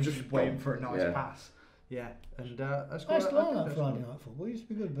Exactly. waiting for a nice Yeah. pass. Yeah, and that's I quite. used to like think that that's Friday fun. night football. It used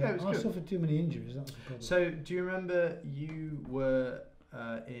to be good, but Yeah, it was I good. suffered too many injuries. That was the problem. So, do you remember you were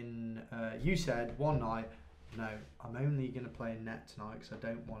you said one night, no, I'm only going to play in net tonight because I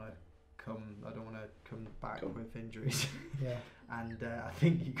don't want to come back with injuries. Yeah. And I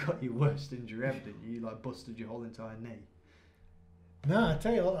think you got your worst injury ever, didn't you? You like busted your whole entire knee. No, I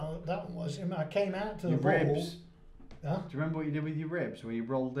tell you what, that one was. I came out to Your the ball. ribs. Huh? Do you remember what you did with your ribs, where you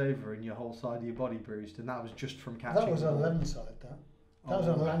rolled over and your whole side of your body bruised, and that was just from catching? That was the on ball? 11 side. That was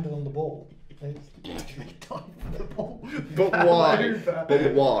when I landed on the ball. The ball. But fell why? over.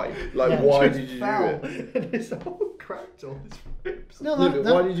 But why? Like, Yeah, why Just did you fell, do it? and it's all cracked on his ribs. No, No,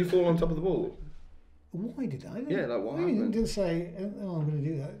 but why did you fall on top of the ball? Why did I? Yeah, like, what I happened? didn't say, oh, I'm going to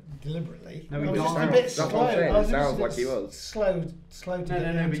do that deliberately. No, I he was just a died. bit That's slow. what I'm saying, I was it just sounds a like he bit was. slow to get No,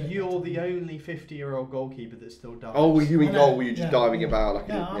 into but it. you're the only 50-year-old goalkeeper that still dives. Oh, were you in I goal? know, Were you just yeah, diving yeah. about like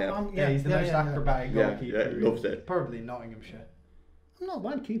Yeah, a... Yeah, he's the most acrobatic Yeah, goalkeeper. yeah, in loves it. Probably Nottinghamshire. I'm not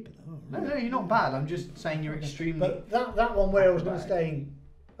a bad keeper though. No, you're not bad. I'm just saying you're extremely. But that one where I was going to acrobatic. stay in.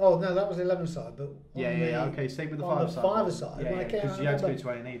 Oh no, that was the 11 side. But Yeah, on yeah, the- okay. Same with the on five the side. five side, when I came because out, you had to go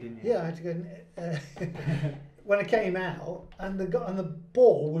remember- to A&E, didn't you? Yeah, I had to go. When I came out, and the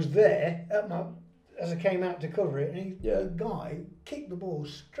ball was there at my as I came out to cover it, and the guy kicked the ball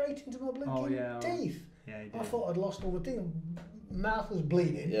straight into my blinking teeth. Yeah, he I did. thought I'd lost all my teeth. Mouth was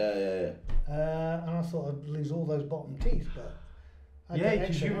bleeding. Yeah. And I thought I'd lose all those bottom teeth, but. I Yeah, got because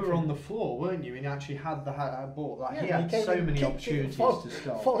extra you were effort. on the floor, weren't you? And you actually had the ball. Like Yeah, he had came so and many kicked it, opportunities followed- to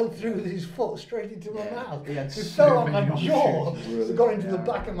stop. Followed through with his foot straight into my mouth. He had It so fell on many my jaw. opportunities. It got into the Yeah.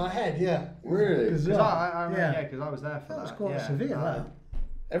 back of my head. Yeah. Really? Because Bizarre. I remember, yeah, because I was there for That that. was quite yeah. severe. That.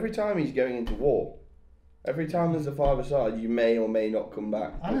 Every time he's going into war, every time there's a five-a-side, you may or may not come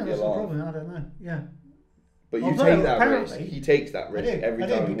back. I know with that's your the life. problem. I don't know. Yeah. But you Although, take that risk. apparently- He takes that risk every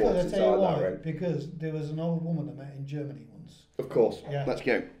time he walks because I tell you inside why. that ring. Because there was an old woman I met in Germany once, Of course. Yeah. Let's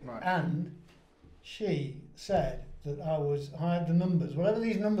go. Right. and she said that I had the numbers, whatever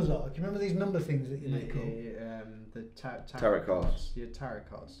these numbers are. Do you remember these number things that you make up? The Tarot cards. Yeah, tarot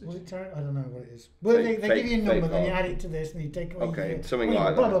cards. Was it tarot? I don't know what it is. Well, Fake- they give you a fake number, then you card. add it to this, and you take away. Okay, your- something well,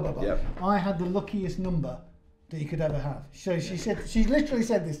 like blah, that. Blah, blah, blah. Yep. I had the luckiest number that you could ever have. So she said, she literally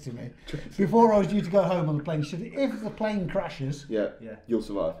said this to me before I was due to go home on the plane. She said, if the plane crashes Yeah. Yeah. You'll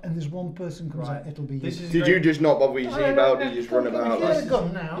survive. and there's one person comes Right. out, it'll be This you. is Did great. you just not bother your seatbelt? Did you just run about If you had a like...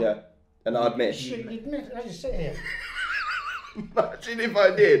 gun now, Yeah. And I'd miss. shit, you'd miss. I just sit here. Imagine if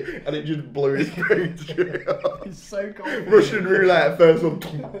I did and it just blew his brains straight off. It's so cold. Russian roulette first one.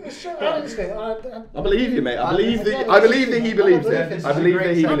 Honestly, I believe you, mate. I believe that he believes it. I believe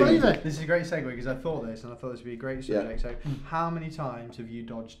that he I believes believe it. it. This is a great segue because I thought this and I thought this would be a great Yeah. subject. So, how many times have you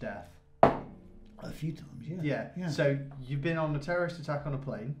dodged death? A few times, yeah. Yeah. So you've been on a terrorist attack on a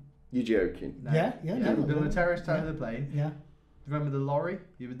plane. You're joking. No. Yeah, You've been on a terrorist attack Yeah. on the plane. Yeah. Remember the lorry?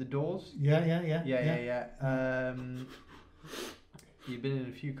 You with the doors? Yeah. Yeah. You've been in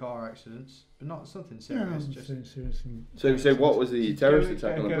a few car accidents, but not something No, serious. just seriously. So what was the terrorist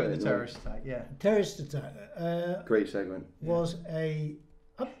attack on the go with plane? the terrorist attack. Yeah. Terrorist attack Great segment. was a.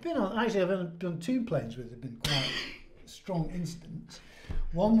 I've been on. Actually, I've done two planes with. Have been quite strong incidents.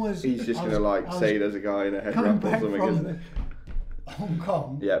 One was. He's just I gonna was- I say was there's a guy in a head coming wrap or back something, from isn't it? Hong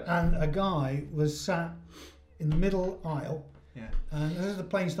Kong. Yep. And a guy was sat in the middle aisle. Yeah. And as the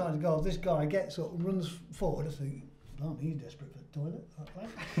plane started to go off, this guy gets up and runs forward. I think, blimey, he's desperate for the toilet.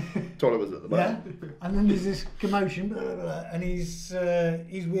 Toilet was at the Yeah. back. And then there's this commotion, blah, blah, blah, and he's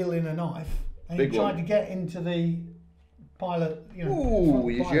wielding a knife, and Big he tried one. to get into the pilot. Ooh,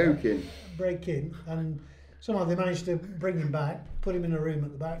 front you're pilot, joking. break in, and somehow they managed to bring him back, put him in a room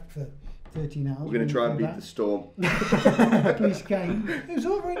at the back for 13 hours. We're going to try and beat Back. the storm. Police came. It was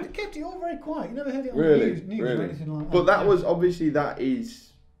all very, kept it all very quiet. You never heard it on Really? the news or Really? anything like that. But that Yeah. was, obviously, that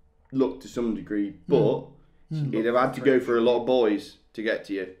is luck to some degree, but he'd have had to go for a lot of boys to get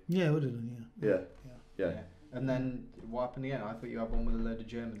to you. Yeah, it would have done, yeah. Yeah. And then what happened again? I thought you had one with a load of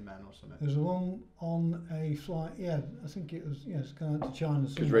German men or something. There's one on a flight, I think it was, it's going out to China.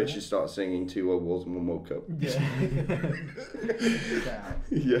 Because somewhere. Richard started singing 2 World Wars and 1 World Cup. Yeah.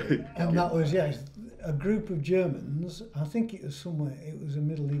 Yeah. And that was, a group of Germans, I think it was somewhere, it was a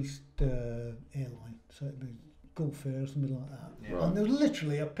Middle East airline, so it'd be Gulf Air or something like that. Yeah. Right. And there was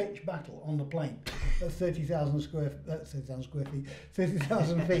literally a pitch battle on the plane at 30,000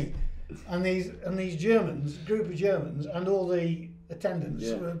 feet. And these Germans, group of Germans, and all the attendants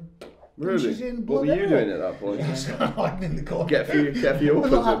Yeah. were Really? punches in, What blood were you everywhere. doing at that point? Yes, hiding in the corner. Get a few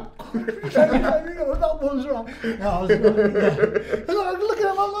Look uppers. that one's right. No, I was look at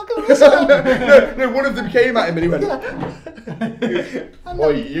him, I'm looking at this. No, one of them came at him and he went,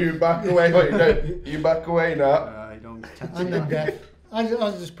 You back away. You back away now. You don't I'm not deaf. I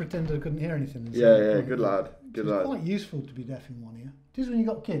just pretended I couldn't hear anything. Yeah, good lad. Good It's lad. quite useful to be deaf in one ear. It is when you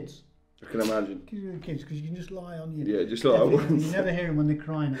got kids. I can imagine. Because you can just lie on your. Yeah, just like You never hear them when they're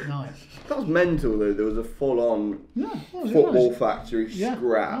crying at night. That was mental though. There was a full-on It football was. factory Yeah,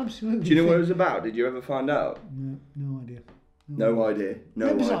 scrap. absolutely. Do you know what it was about? Did you ever find out? No idea. No idea. No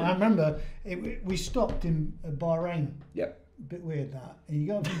It was idea. like, I remember we stopped in Bahrain. Yep. A bit weird that. And you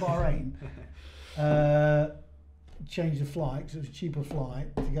go up from Bahrain, change the flight because it was a cheaper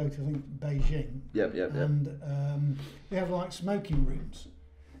flight to go to I think Beijing. Yep. And they have like smoking rooms.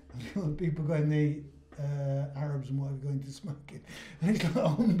 People going the Arabs and whatever going to smoking. And it's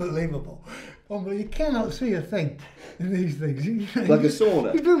like unbelievable. You cannot see a thing in these things. Like a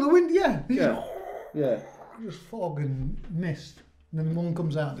sauna. You feel the wind, yeah. Yeah. Just fog and mist. And then one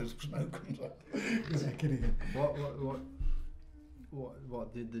comes out, there's smoke comes out. It's like kidding.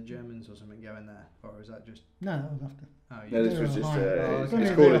 What did the Germans or something go in there, or is that just? No, that was after. Oh, No, this They was were just. high. It's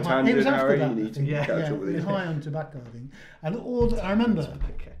They called were a high. tangent, It was after Harry. that, You need I to think. catch up with it was it. high on tobacco, I think. And all the, I remember.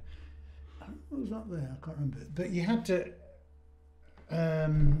 Okay. What was that there? I can't remember. But you had to.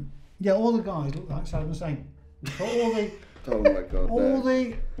 All the guys looked like Saddam Hussein. So Oh my god. all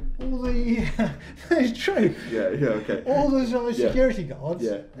the. It's true. Yeah, okay. All those other security guards,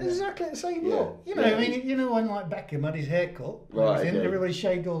 Yeah. exactly the same Yeah. look. You know, Yeah. I mean, you know when like Beckham had his haircut, Right, and okay. everybody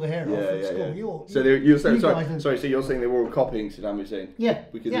shaved all the hair off at school. So you're saying, you guys are- sorry. So you're saying they were all copying Saddam Hussein? Yeah,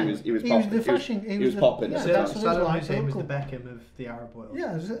 Because yeah. he was the popping. fashion. He was popping. Yeah, at So the that's time. what it was Saddam like. Hussein was the Cool. Beckham of the Arab world. Yeah,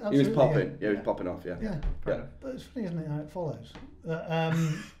 absolutely. He was popping. Yeah. Yeah, he was popping off. Yeah. Yeah, Yeah. but it's funny, isn't it, how it follows?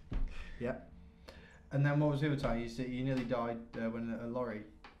 Yeah. And then what was the other time? You said you nearly died when a lorry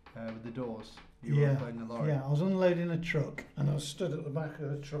with the doors. You were unloading a lorry. Yeah, I was unloading a truck and I was stood at the back of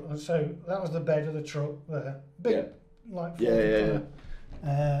the truck. And so that was the bed of the truck there. Big, like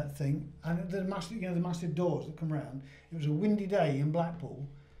thing. And the massive, the massive doors that come round. It was a windy day in Blackpool,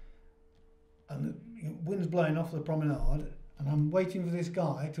 and the wind's blowing off the promenade. And I'm waiting for this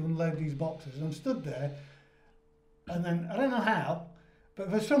guy to unload these boxes. And I'm stood there, and then I don't know how, but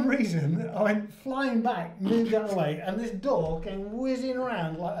for some reason I went flying back, moved out of the way, and this door came whizzing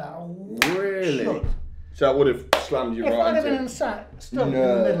around like that. Really? Shut. So that would have slammed you If I'd right have been into. stuck in the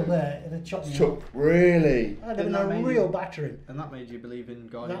middle there, it'd have chopped me off. Really? I'd have been a real battering. And that made you believe in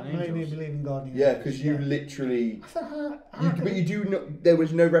guardian That made me angels. believe in guardian Yeah, angels. because you literally. I thought, But you do not. There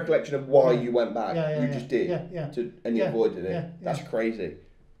was no recollection of why you went back. You just did. And you avoided it. Yeah. That's crazy.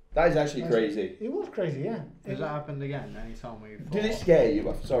 That is actually crazy. It was crazy, yeah. Has that happened again? Any time we? Did it scare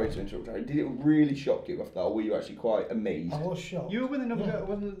you? Sorry to interrupt, Harry. Did it really shock you after that, or were you actually quite amazed? I was shocked. You were with another guy,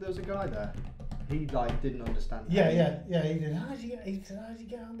 wasn't there was a guy there? He like didn't understand. Yeah. He did. How did you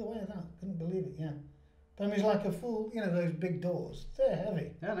get out of the way of that? Couldn't believe it. Yeah. But it was like a full, those big doors. They're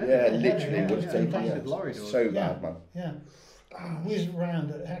heavy. Yeah, Literally yeah, would have taken massive you. lorry doors. So bad, man. Yeah. Whizzed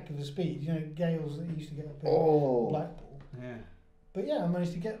around at a heck of a speed. Gales that used to get up in Blackpool. Yeah. But yeah, I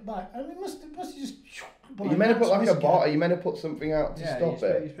managed to get back. I mean, it must have just. You meant to put like a bar. You meant to put something out to stop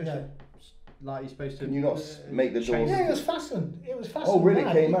it. You're supposed to. Can you not make the doors? Yeah, it was fastened. It was fastened. Oh, really?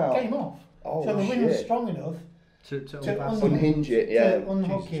 Round. It came out? It came off. Oh, so the wind was strong enough to unhinge it. Yeah. to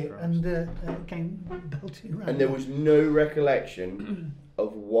unhook Jesus it, Christ. and it came belting around. And there was no recollection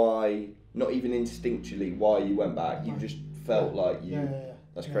of why, not even instinctually, why you went back. You just felt like you. Yeah.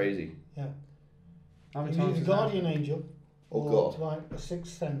 That's crazy. Yeah. How many He was times a has that- guardian angel. Oh, or God. like a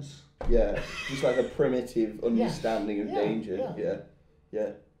sixth sense. Yeah, just like a primitive understanding of Yeah, danger. Yeah.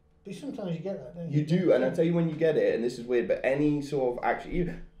 But sometimes you get that, don't You do, and I tell you when you get it, and this is weird, but any sort of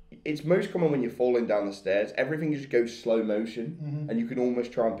action, it's most common when you're falling down the stairs. Everything just goes slow motion, and you can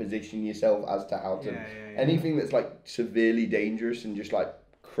almost try and position yourself as to how to. Anything that's like severely dangerous and just like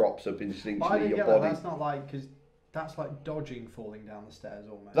crops up instinctually your body. That's not like because that's like dodging falling down the stairs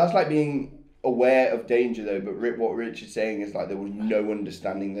almost. That's like being aware of danger though, but what Richard's saying is like there was no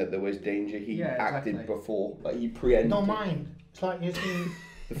understanding that there was danger. He acted before, like he preempted. No mind. It's like you've seen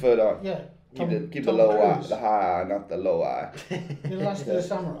The third eye. Yeah. Keep the low eye, the high eye, not the low eye. The last of the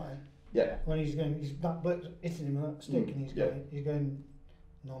samurai. Yeah. When he's back, but hitting him with that stick, and he's going,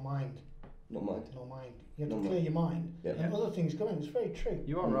 no mind. Not mind. No mind. You have to clear your mind. Yeah. And other things come in. It's very true.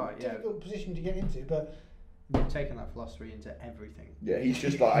 You are right. Yeah. Difficult position to get into, but. You've taken that philosophy into everything. Yeah, he's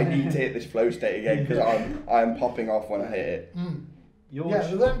just like, I need to hit this flow state again because I'm popping off when I hit it.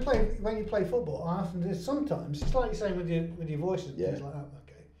 But when you play football, I often do sometimes. It's like you're saying with your voices and things like that.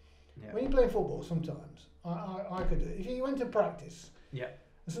 Okay. Yeah. When you play football, sometimes I could do it. If you went to practice. Yeah.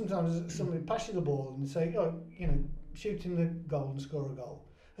 And sometimes somebody pass you the ball and say, shoot in the goal and score a goal.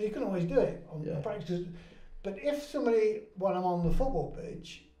 And you couldn't always do it on practice. But if somebody, when I'm on the football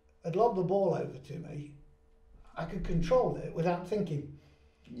pitch, had lobbed the ball over to me, I could control it without thinking.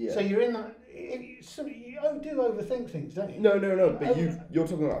 Yeah. So you're in that. You do overthink things, don't you? No. But you're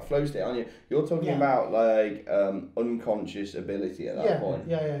talking about flow state, aren't you? You're talking about like unconscious ability at that point,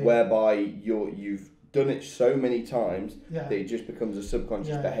 whereby you've done it so many times that it just becomes a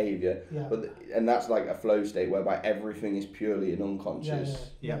subconscious behaviour. Yeah. And that's like a flow state whereby everything is purely an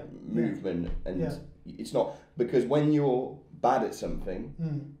unconscious movement, and it's not, because when you're bad at something,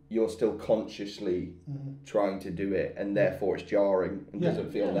 you're still consciously trying to do it, and therefore it's jarring and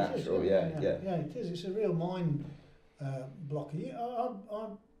doesn't feel natural. It is. It's a real mind blocker.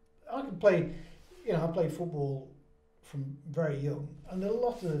 I can play. I played football from very young, and a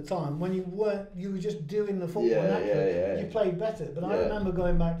lot of the time when you were just doing the football naturally, you played better. But I remember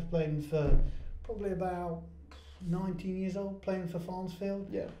going back to playing for probably about 19 years old, playing for Farnsfield.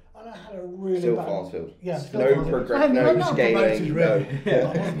 Yeah. And I had a really still bad... Farnsfield. Yeah, no progression, no scaling, no.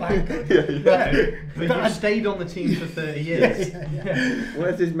 But you stayed on the team for 30 years.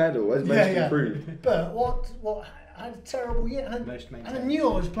 Where's his medal? Where's most improved? But what I had a terrible year, and I knew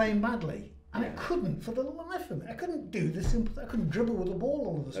I was playing badly, and I couldn't for the life of me. I couldn't do the simple. I couldn't dribble with the ball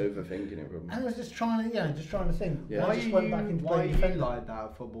all of a sudden. Overthinking it, probably. And I was just trying to think. Yeah. Why are you like that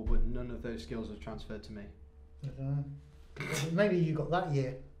at football, but none of those skills have transferred to me? I don't know. Maybe you got that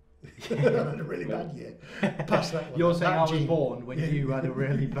year. I had a really bad year. Past that one. You're saying I was born when you had a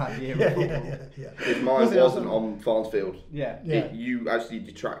really bad year at football. If mine wasn't on Farnsfield, yeah. You actually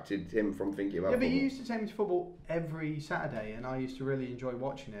detracted him from thinking about football. But you used to take me to football every Saturday, and I used to really enjoy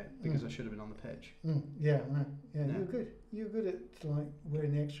watching it because I should have been on the pitch. You were good. You were good at like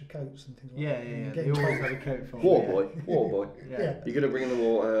wearing the extra coats and things like that. Yeah. They always had a coat for me. War boy. Yeah. You're good at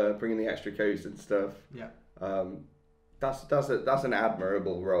bringing the extra coats and stuff. Yeah. That's an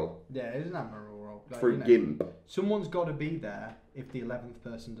admirable role. Yeah, it is an admirable role. Like, for a gimp. Someone's got to be there if the 11th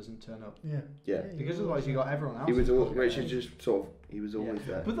person doesn't turn up. Yeah. Because otherwise you got everyone else. He was always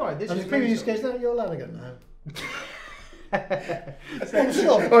there. But right, this and is the previous case that you're allowed again now. No,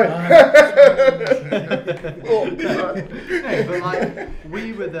 but like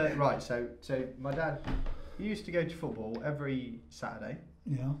we were the right. So my dad used to go to football every Saturday.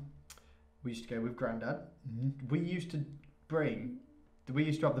 Yeah. We used to go with Grandad. We used to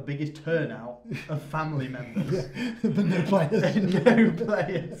have the biggest turnout of family members. But no players.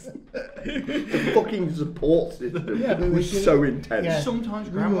 The fucking support system was so intense. Yeah. Sometimes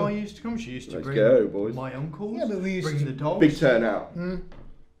Grandma used to come. She used to bring boys. my uncles. Yeah, but we used bring to the dogs. Big turnout.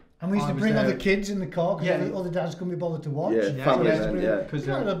 And we used to bring other kids in the car because other dads couldn't be bothered to watch. Family men, because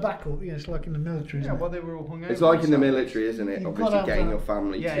they're the back up. It's like in the military. Yeah, well, they were all hung over. It's like in the military, isn't it? Obviously, getting your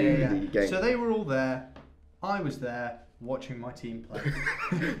family to the game. So they were all there. I was there watching my team play.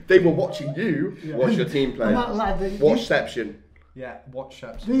 They were watching you watch your team play. Watchception. Yeah,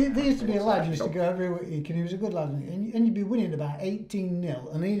 watchception. There used to be a lad who used to go every week, and he was a good lad, and you'd be winning about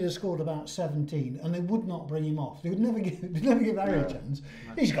 18-0, and he'd have scored about 17, and they would not bring him off. They would never give Harry a chance.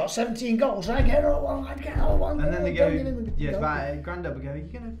 He's got 17 goals. I get all one. And then they go, Grandad would go, you're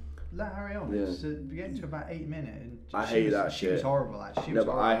going to let Harry on? Yeah. So we get to about 8 minutes. And I hate that shit. She was horrible, actually.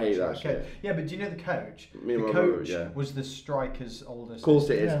 I hate that shit. Yeah, but do you know the coach? The coach was the striker's older sister. Of course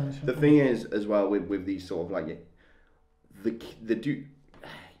it is. Yeah, the thing is, as well, with these sort of like... The dude,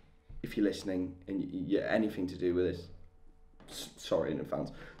 if you're listening and anything to do with this, sorry in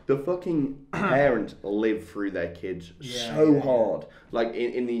advance. The fucking parents live through their kids so hard, like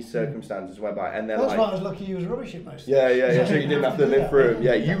in these circumstances whereby, and they're that's why I was lucky you was rubbish at most. Yeah. So you didn't have to live through them.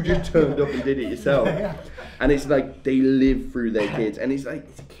 Yeah, you just turned up and did it yourself. And it's like they live through their kids, and it's like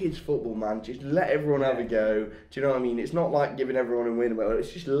it's kids football, man. Just let everyone have a go. Do you know what I mean? It's not like giving everyone a win.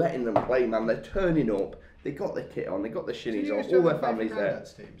 It's just letting them play, man. They're turning up. They got their kit on, they got their shinies on, all their families there.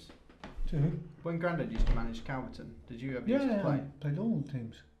 Teams? When Grandad used to manage Calverton, did you ever used to play? Played all the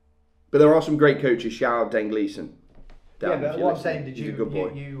teams. But there are some great coaches. Shout out Dan Gleeson. But what I'm saying, he's a good boy.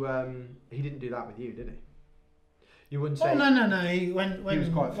 He didn't do that with you, did he? You wouldn't say. Oh, no. He was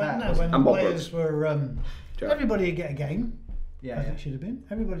quite fair. When the players were, everybody would get a game. Yeah, as it should have been.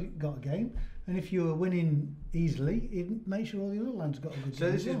 Everybody got a game. And if you were winning easily, he'd make sure all the other lads got a good game. So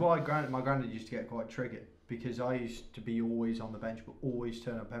this is why my granddad used to get quite triggered, because I used to be always on the bench, but always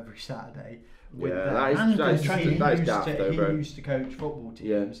turn up every Saturday. With he used to coach football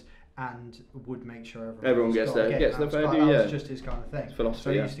teams and would make sure everyone gets their fair due. That was just his kind of thing. Philosophy,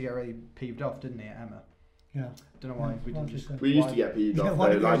 so he used to get really peeved off, didn't he, at Emma? Yeah. Don't know why we didn't just. We used to get peeved off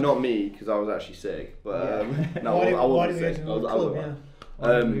though, like not me because I was actually sick, but no, I wasn't sick.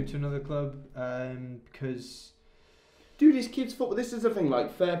 I moved to another club because Dude, it's kids' football. This is the thing,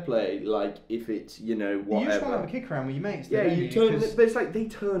 like, fair play, like, if it's, you know, whatever. You just want to have a kick around with your mates. Yeah, don't you you? turn. 'Cause- But it's like they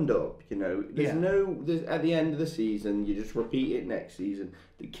turned up. You know, Yeah. there's at the end of the season, you just repeat it next season.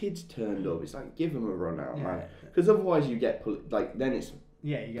 The kids turned up. It's like give them a run out, Yeah. man. Because otherwise, you get like then it's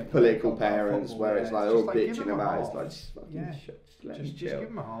Yeah, you get political about parents football, where yeah. it's like just all give bitching them a about it. It's half. like just fucking Yeah. just let me Just chill. give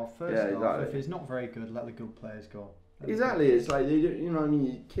them a half. First Yeah, half. exactly. If it's not very good, let the good players go. Exactly, it's like they, you know what I mean.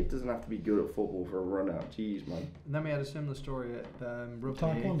 Your kid doesn't have to be good at football for a run out. Jeez, man. And then we had a similar story at rugby.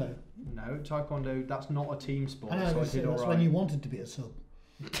 Taekwondo. No, taekwondo. That's not a team sport. I know, so I that's, did all that's right. when you wanted to be a sub.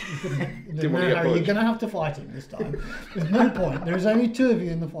 Didn't want to get You're pushed. going to have to fight him this time. There's no point. There's only 2 of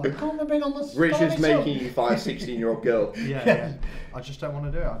you in the fight. Can't we bring on the Richard's Spanish sub? making you fight a 16-year-old girl. Yeah. I just don't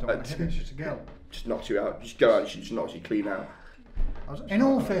want to do it. I don't want to hit her. It's just a girl. Just knocks you out. Just go out and she just knocks you clean out. In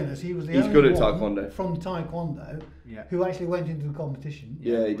all fairness, he was the He's only good at one Taekwondo. from Taekwondo Yeah. who actually went into the competition.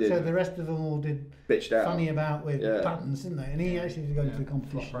 Yeah, he did. So the rest of them all did Bitched out. funny about with Yeah. patterns, didn't they? And he actually did go into the Flop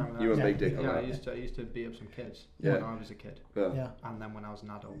competition. around with You were a that. big dick on Yeah, that. I used to beat up some kids Yeah. when I was a kid, Yeah. Yeah. and then when I was an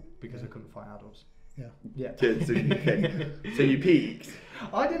adult because I couldn't fight adults. Yeah. Yeah. Kids, so you, okay. So you peaked.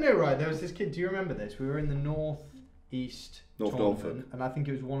 I don't know, right? There was this kid. Do you remember this? We were in the North-East North tournament, Norfolk. and I think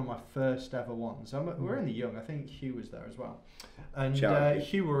it was one of my first ever ones. So we're in the young. I think Hugh was there as well, and Shout out,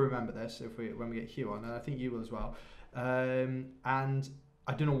 Hugh. Hugh will remember this when we get Hugh on, and I think you will as well. And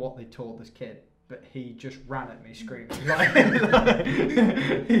I don't know what they taught this kid, but he just ran at me screaming. I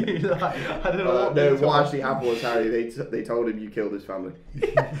don't know No, what actually happened was, Harry, they told him you killed his family. And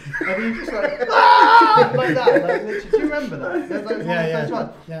he just like, "Ah!" like that. Like, literally, do you remember that? That was one of the Yeah, first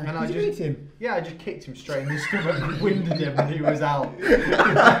ones. yeah. And I Did you just, beat him? yeah, I just kicked him straight in the stomach and winded him, and he was out.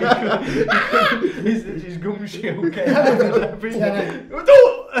 his gum shield came out and everything.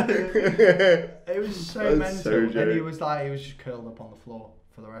 It was so That's so mental, and joke. he was just curled up on the floor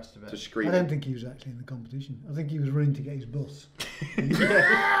for the rest of it. Just I screaming. don't think he was actually in the competition. I think he was running to get his bus.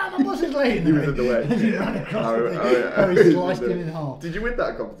 Ah, my bus is late. He was in the way. And he ran across Oh, the thing. oh, Oh, he oh. sliced him in half. Did you win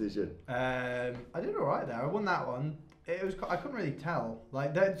that competition? I did all right there. I won that one. It was I couldn't really tell,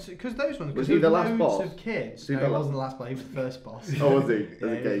 like because those ones. Was there he the loads last boss? of kids. Was he No, the he last- wasn't the last boss. He was the first boss. Oh, was he? Yeah, he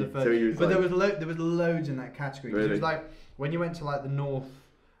was Okay, the first. so he was but like- there was loads in that category. 'Cause It Really? was like when you went to like the north,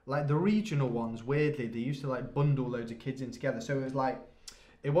 like the regional ones. Weirdly, they used to like bundle loads of kids in together. So it was like,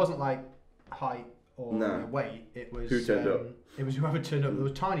 it wasn't like height or No. weight. It was Who turned up? It was whoever turned up. There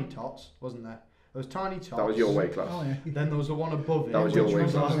was tiny tots, wasn't there? There was tiny tots. That was your weight class. Oh, yeah. Then there was the one above it. That was your which weight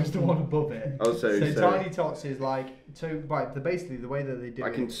was class. always the one above it. Oh, so Tiny tots is like right. Basically, the way that they do I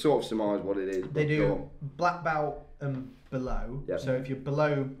can it, sort of surmise what it is. they but do go on. black belt and below. Yep. So if you're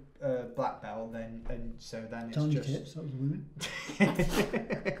below black belt, then it's Tiny just tits, that was the women.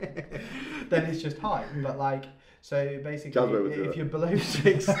 then it's just height. But like so basically, Jasmine would do if that. you're below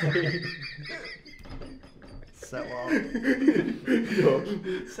 60.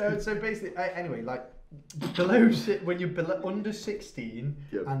 So so basically, anyway, like when you're under 16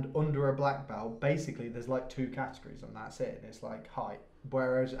 Yep. and under a black belt, basically there's like 2 categories and that's it. It's like height,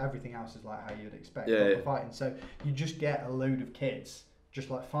 whereas everything else is like how you'd expect Yeah, proper yeah. fighting. So you just get a load of kids just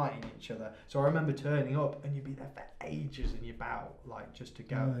like fighting each other. So I remember turning up and you'd be there for ages in your bout, like just to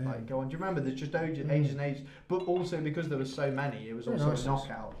go, Oh, yeah. like go on. Do you remember? There's just ages and ages, but also because there was so many, it was Very also nice. a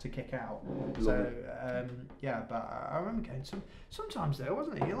knockout to kick out. Love So yeah, but I remember going sometimes though,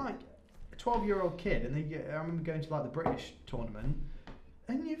 wasn't it? You're like a 12-year-old kid, and then I remember going to like the British tournament.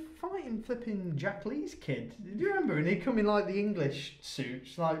 And you're fighting flipping Jack Lee's kid. Do you remember? And he'd come in like the English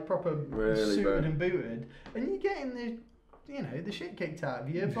suits, like proper Really, suited bro? and booted, and you're getting the shit kicked out of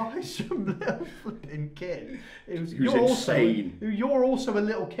you by some little flipping kid. Who's You're insane. you're also a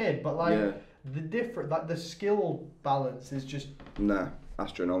little kid, but like Yeah. the skill balance is just Nah,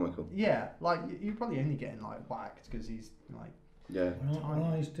 astronomical. like you're probably only getting like whacked because he's like Yeah. When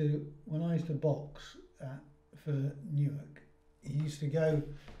I used to box for Newark, you used to go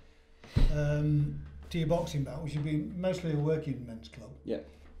to your boxing bout, which would be mostly a working men's club. Yeah.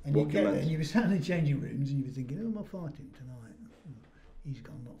 And you Working get there men's. and you were sat in the changing rooms and you were thinking, "Oh, am I fighting tonight? Oh, he's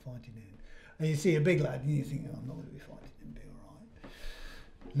gone, not fighting him." And you see a big lad and you think, "Oh, I'm not going to be fighting him, be all right."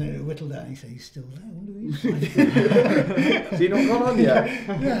 And then it whittle down and you say, "He's still there. I wonder who he's fighting." So you're not gone on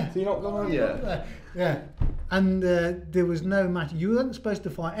yet? Yeah. So you're not gone on yet? Yeah. And there was no matter. You weren't supposed to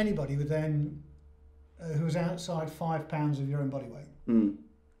fight anybody within who was outside 5 pounds of your own body weight. Hmm.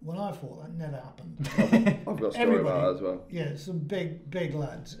 When I fought, that never happened. I've got a story about that as well. Yeah, some big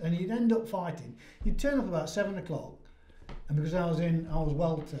lads, and you'd end up fighting. You'd turn up about 7 o'clock, and because I was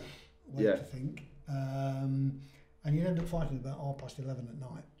welter, Yeah. I think, and you'd end up fighting about 11:30 at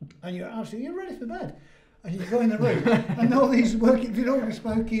night, and you're ready for bed, and you go in the room, and all these you'd all be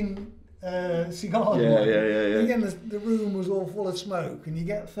smoking cigars. Yeah, like. yeah, yeah, yeah. And again, the room was all full of smoke, and you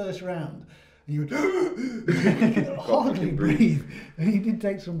get the first round, and you would hardly breathe. And he did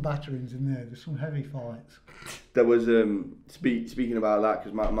take some batterings in there. There's some heavy fights. There was speaking about that,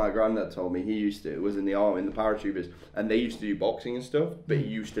 because my granddad told me he was in the army, in the parachuters, and they used to do boxing and stuff, but he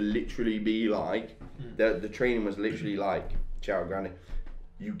used to literally be like, the training was literally like, ciao granny,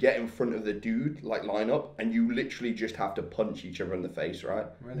 you get in front of the dude, like line up, and you literally just have to punch each other in the face, right?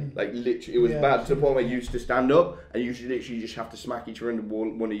 Really? Like literally, it was bad to the point where you used to stand up, and you should literally just have to smack each other in the wall,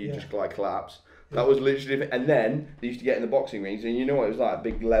 one of you just like collapse. That was literally, and then they used to get in the boxing rings, and you know what, it was like a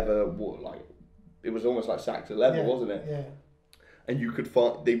big leather, like, it was almost like sacks of leather, wasn't it? Yeah. And you could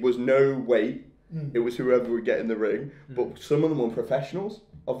find, there was no weight, it was whoever would get in the ring, but some of them were professionals,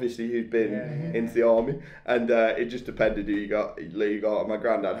 obviously, who'd been into the army, and it just depended who you got. My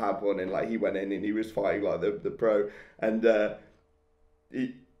granddad had one, and like he went in and he was fighting like the pro, and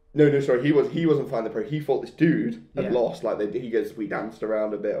he wasn't fighting the pro. He fought this dude and lost. Like he goes, we danced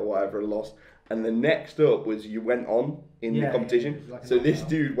around a bit or whatever and lost. And the next up was you went on in the competition. Like so this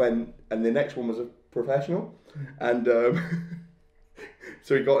dude went, and the next one was a professional, and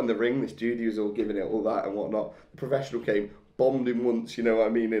so he got in the ring. This dude, he was all giving it all that and whatnot. The professional came, bombed him once, you know what I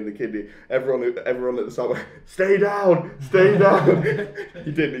mean, in the kidney. Everyone at the side went, stay down.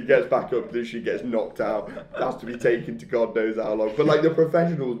 He didn't. He gets back up. Literally gets knocked out. Has to be taken to God knows how long. But like the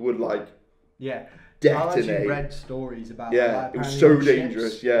professionals would like. Yeah. Detonate. I actually read stories about it was so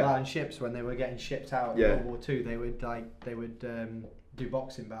dangerous. Ships, yeah, on ships when they were getting shipped out in World War II, they would do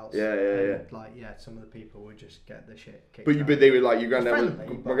boxing belts. Like some of the people would just get the shit kicked out. But they were like, my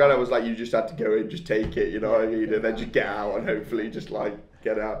granddad was like, you just had to go in, just take it, you know what I mean, and then just get out and hopefully just like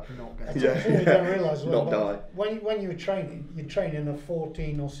get out. You don't realise not die. When you were training, you'd train in a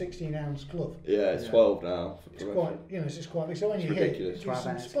 14 or 16 ounce glove. Yeah, it's 12 now. It's quite, it's just quite big. So when you ridiculous. hit, it's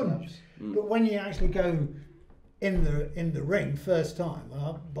some sponge. But when you actually go in the ring first time,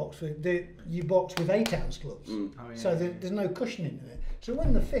 you box with 8 ounce gloves. So there's no cushioning in it. So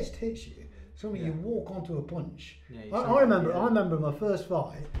when the fist hits you, you walk onto a punch. I remember my first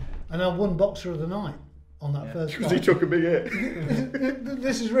fight, and I won Boxer of the Night on that first fight. Because he took a big hit.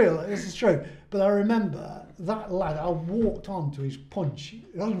 This is real. This is true. But I remember that lad. I walked onto his punch.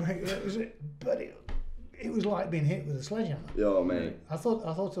 It was like being hit with a sledgehammer. Oh mate. I thought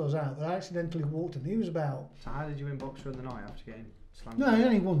I was out, but I accidentally walked in. He was about. So how did you win Boxer of the Night after getting slammed? No,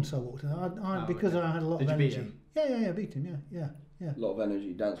 only once I walked in. Because I had a lot of energy. Beat him? Yeah, beat him. Yeah. A lot of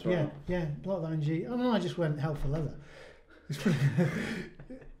energy, dance around. Yeah, a lot of energy. And then I just went hell for leather.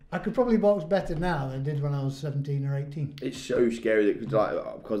 I could probably box better now than I did when I was 17 or 18. It's so scary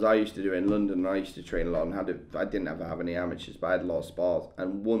because I used to do it in London, and I used to train a lot, and I didn't ever have any amateurs, but I had a lot of spars.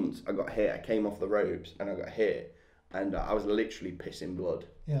 And once I got hit, I came off the ropes and I got hit, and I was literally pissing blood.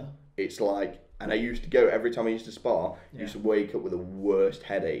 Yeah. It's like, and I used to go every time I used to spar. I used to wake up with the worst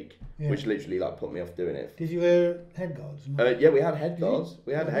headache, which literally like put me off doing it. Did you wear head guards? Yeah, we had head guards.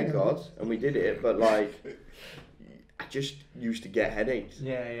 We had head guards, and we did it, but like. I just used to get headaches.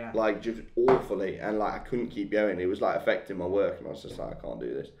 Yeah. Like just awfully, and like I couldn't keep going. It was like affecting my work, and I was just like, I can't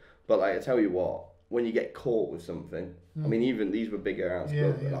do this. But like I tell you what, when you get caught with something, I mean, even these were bigger ounce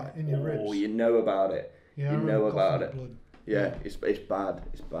blood, but like, in your ribs. You know about it. Yeah, you know about it. Blood. Yeah, it's bad.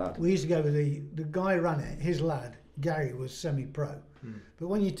 It's bad. We used to go with the guy who ran it. His lad Gary was semi-pro, but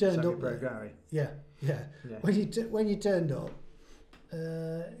when you turned up, Gary. Yeah. When you turned up.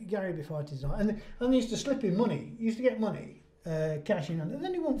 Gary would be fighting tonight, and he used to slip in money. He used to get money, cash in hand, and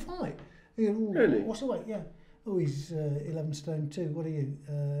then he won't fight. Really? What's the weight? Yeah. Oh, he's 11 stone 2. What are you?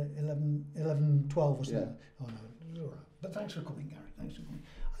 11, 12 or something. Yeah. Oh no, it was all right. But thanks for coming, Gary. Thanks for coming.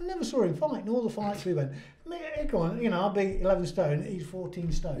 I never saw him fight. In all the fights we went, come on, I'll be 11 stone. He's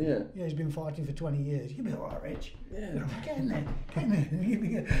 14 stone. Yeah. He's been fighting for 20 years. You'll be all right, Rich. Yeah. Get in there.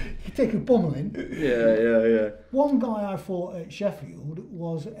 You take a pummeling. Yeah. One guy I fought at Sheffield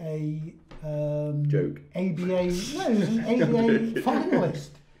was a joke. ABA. No, he was an ABA finalist.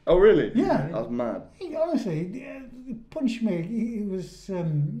 Oh really? Yeah. That was mad. He honestly punched me. He was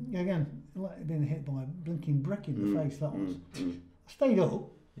again like being hit by a blinking brick in the face. That was. I stayed up.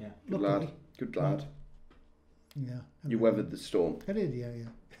 Yeah. Good lad. Yeah. You weathered the storm. I did. Yeah.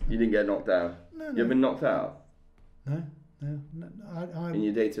 You didn't get knocked down. No. You ever been knocked out? No. In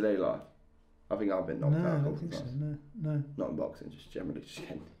your day-to-day life? I think I've been knocked out. I don't think so. No. Not in boxing, just generally just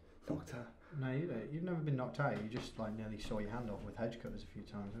getting knocked out. No, you've never been knocked out. You just like nearly saw your hand off with hedge cutters a few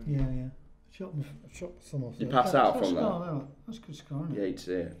times, haven't you? Yeah. Shot my thumb off. You pass out from that? No, that's a good scar, isn't it? Yeah, you'd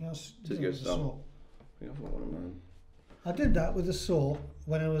see it. Yeah, it's a good start. I think I've got one of mine. I did that with a saw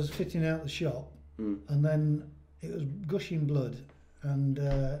when I was fitting out the shop, and then it was gushing blood, and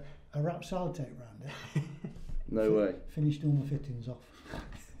I wrapped sellotape around it. No way. Finished all my fittings off.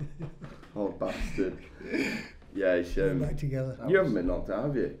 Oh, bastard. Yeah, it's, Back together. you haven't been knocked out,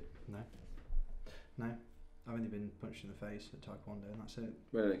 have you? No. No. I've only been punched in the face at Taekwondo and that's it.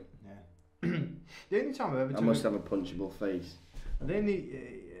 Really? Yeah. The only time I've ever I must have a punchable face. The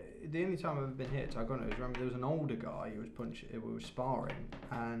only time I've ever been hit at Taekwondo is, remember there was an older guy who was sparring,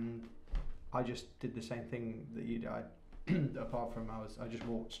 and I just did the same thing that you did. Apart from I just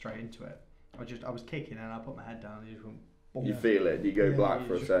walked straight into it. I was kicking and I put my head down and he just went. Boom. You feel it, you go black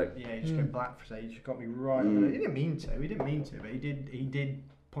for a sec. Yeah, he just go black for a sec. He just got me right under it. He didn't mean to, but he did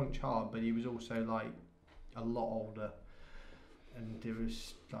punch hard, but he was also like a lot older. And it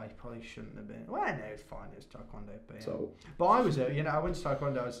was like, probably shouldn't have been. Well, no, it's fine. It's Taekwondo, but yeah. So, But I was, I went to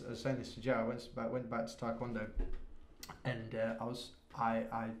Taekwondo. I was saying this to Joe. I went back to Taekwondo, and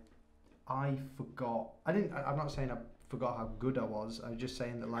I forgot. I'm not saying I forgot how good I was. I was just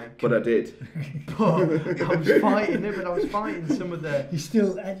saying that like. but I did. But I was fighting. No, but I was fighting some of the. You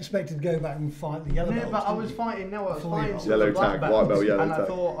still expected to go back and fight the yellow belts? No, but I was fighting. No, I was fighting some Yellow of the black tag, belts, white belt, yellow and tag. I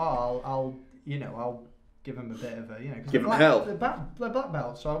thought, I'll give him a bit of a, cause Give him hell. The black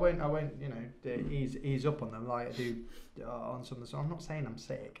belt, so I won't, ease up on them like I do on some of the. So I'm not saying I'm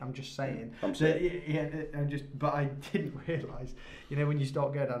sick. I'm just saying. I'm sick. But I didn't realise, when you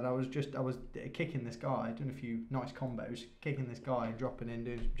start going down, I was kicking this guy, doing a few nice combos, kicking this guy and dropping in,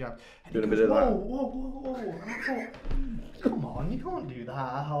 doing some jabs. And Doing he a goes, bit of that. Whoa. And I thought, come on, you can't do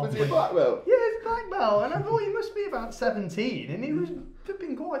that. Was it a black belt? Yeah, it's black belt, and I thought he must be about 17, and he was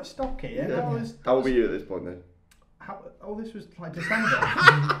flipping quite stocky. And I was. How old were you at this point then? This was like December.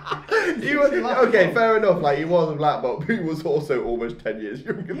 Okay, fair enough. Like he was a black belt, but he was also almost 10 years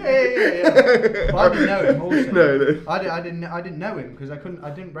younger. Yeah. But I didn't know him. Also, No. I didn't know him because I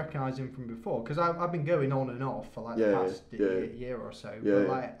didn't recognise him from before because I've been going on and off for like the past year or so. But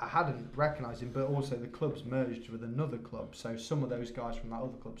like I hadn't recognised him. But also the club's merged with another club, so some of those guys from that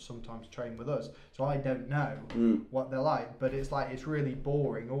other club sometimes train with us. So I don't know what they're like. But it's like it's really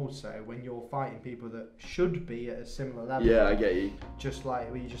boring also when you're fighting people that should be at a similar level. Yeah, I get you. Just like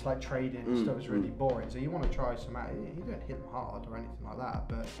trading and stuff is really boring. So you want to try some out. You don't hit them hard or anything like that.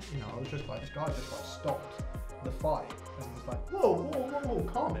 But I was just like, this guy just like stopped the fight and was like, whoa,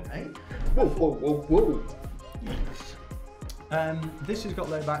 calm it, mate. Whoa. This has got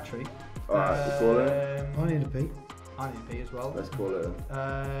low battery. Alright, let's call it. I need a pee. I need to pee as well. Let's call it.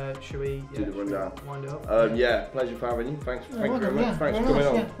 Should we Do the rundown. Wind it up? Yeah, pleasure for having you. Thank you very much. Thanks for coming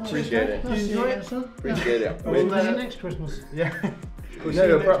on. Appreciate it. Nice to see you again, son. Appreciate it. We'll see you next Christmas. Yeah.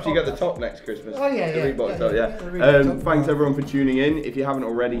 No, perhaps you get the top next Christmas. Oh, yeah. The Reebok top, The Reebok top. Thanks everyone for tuning in. If you haven't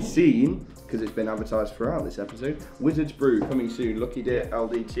already seen, because it's been advertised throughout this episode, Wizard's Brew coming soon. Lucky Dip,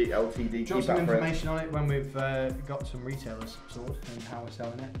 LTD, Drop keep some that friends. information on it when we've got some retailers sorted and how we're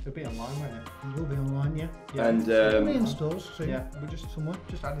selling it. It'll be online, won't it? It will be online, yeah. And It'll be in stores soon. Yeah, we're just somewhere.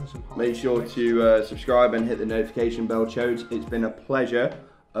 Just adding some. Make sure to subscribe and hit the notification bell, Chodes. It's been a pleasure.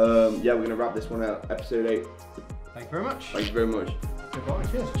 We're going to wrap this one out. Episode 8. Thank you very much. Thank you very much. Goodbye.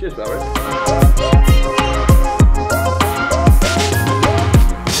 Cheers. Cheers, Barry.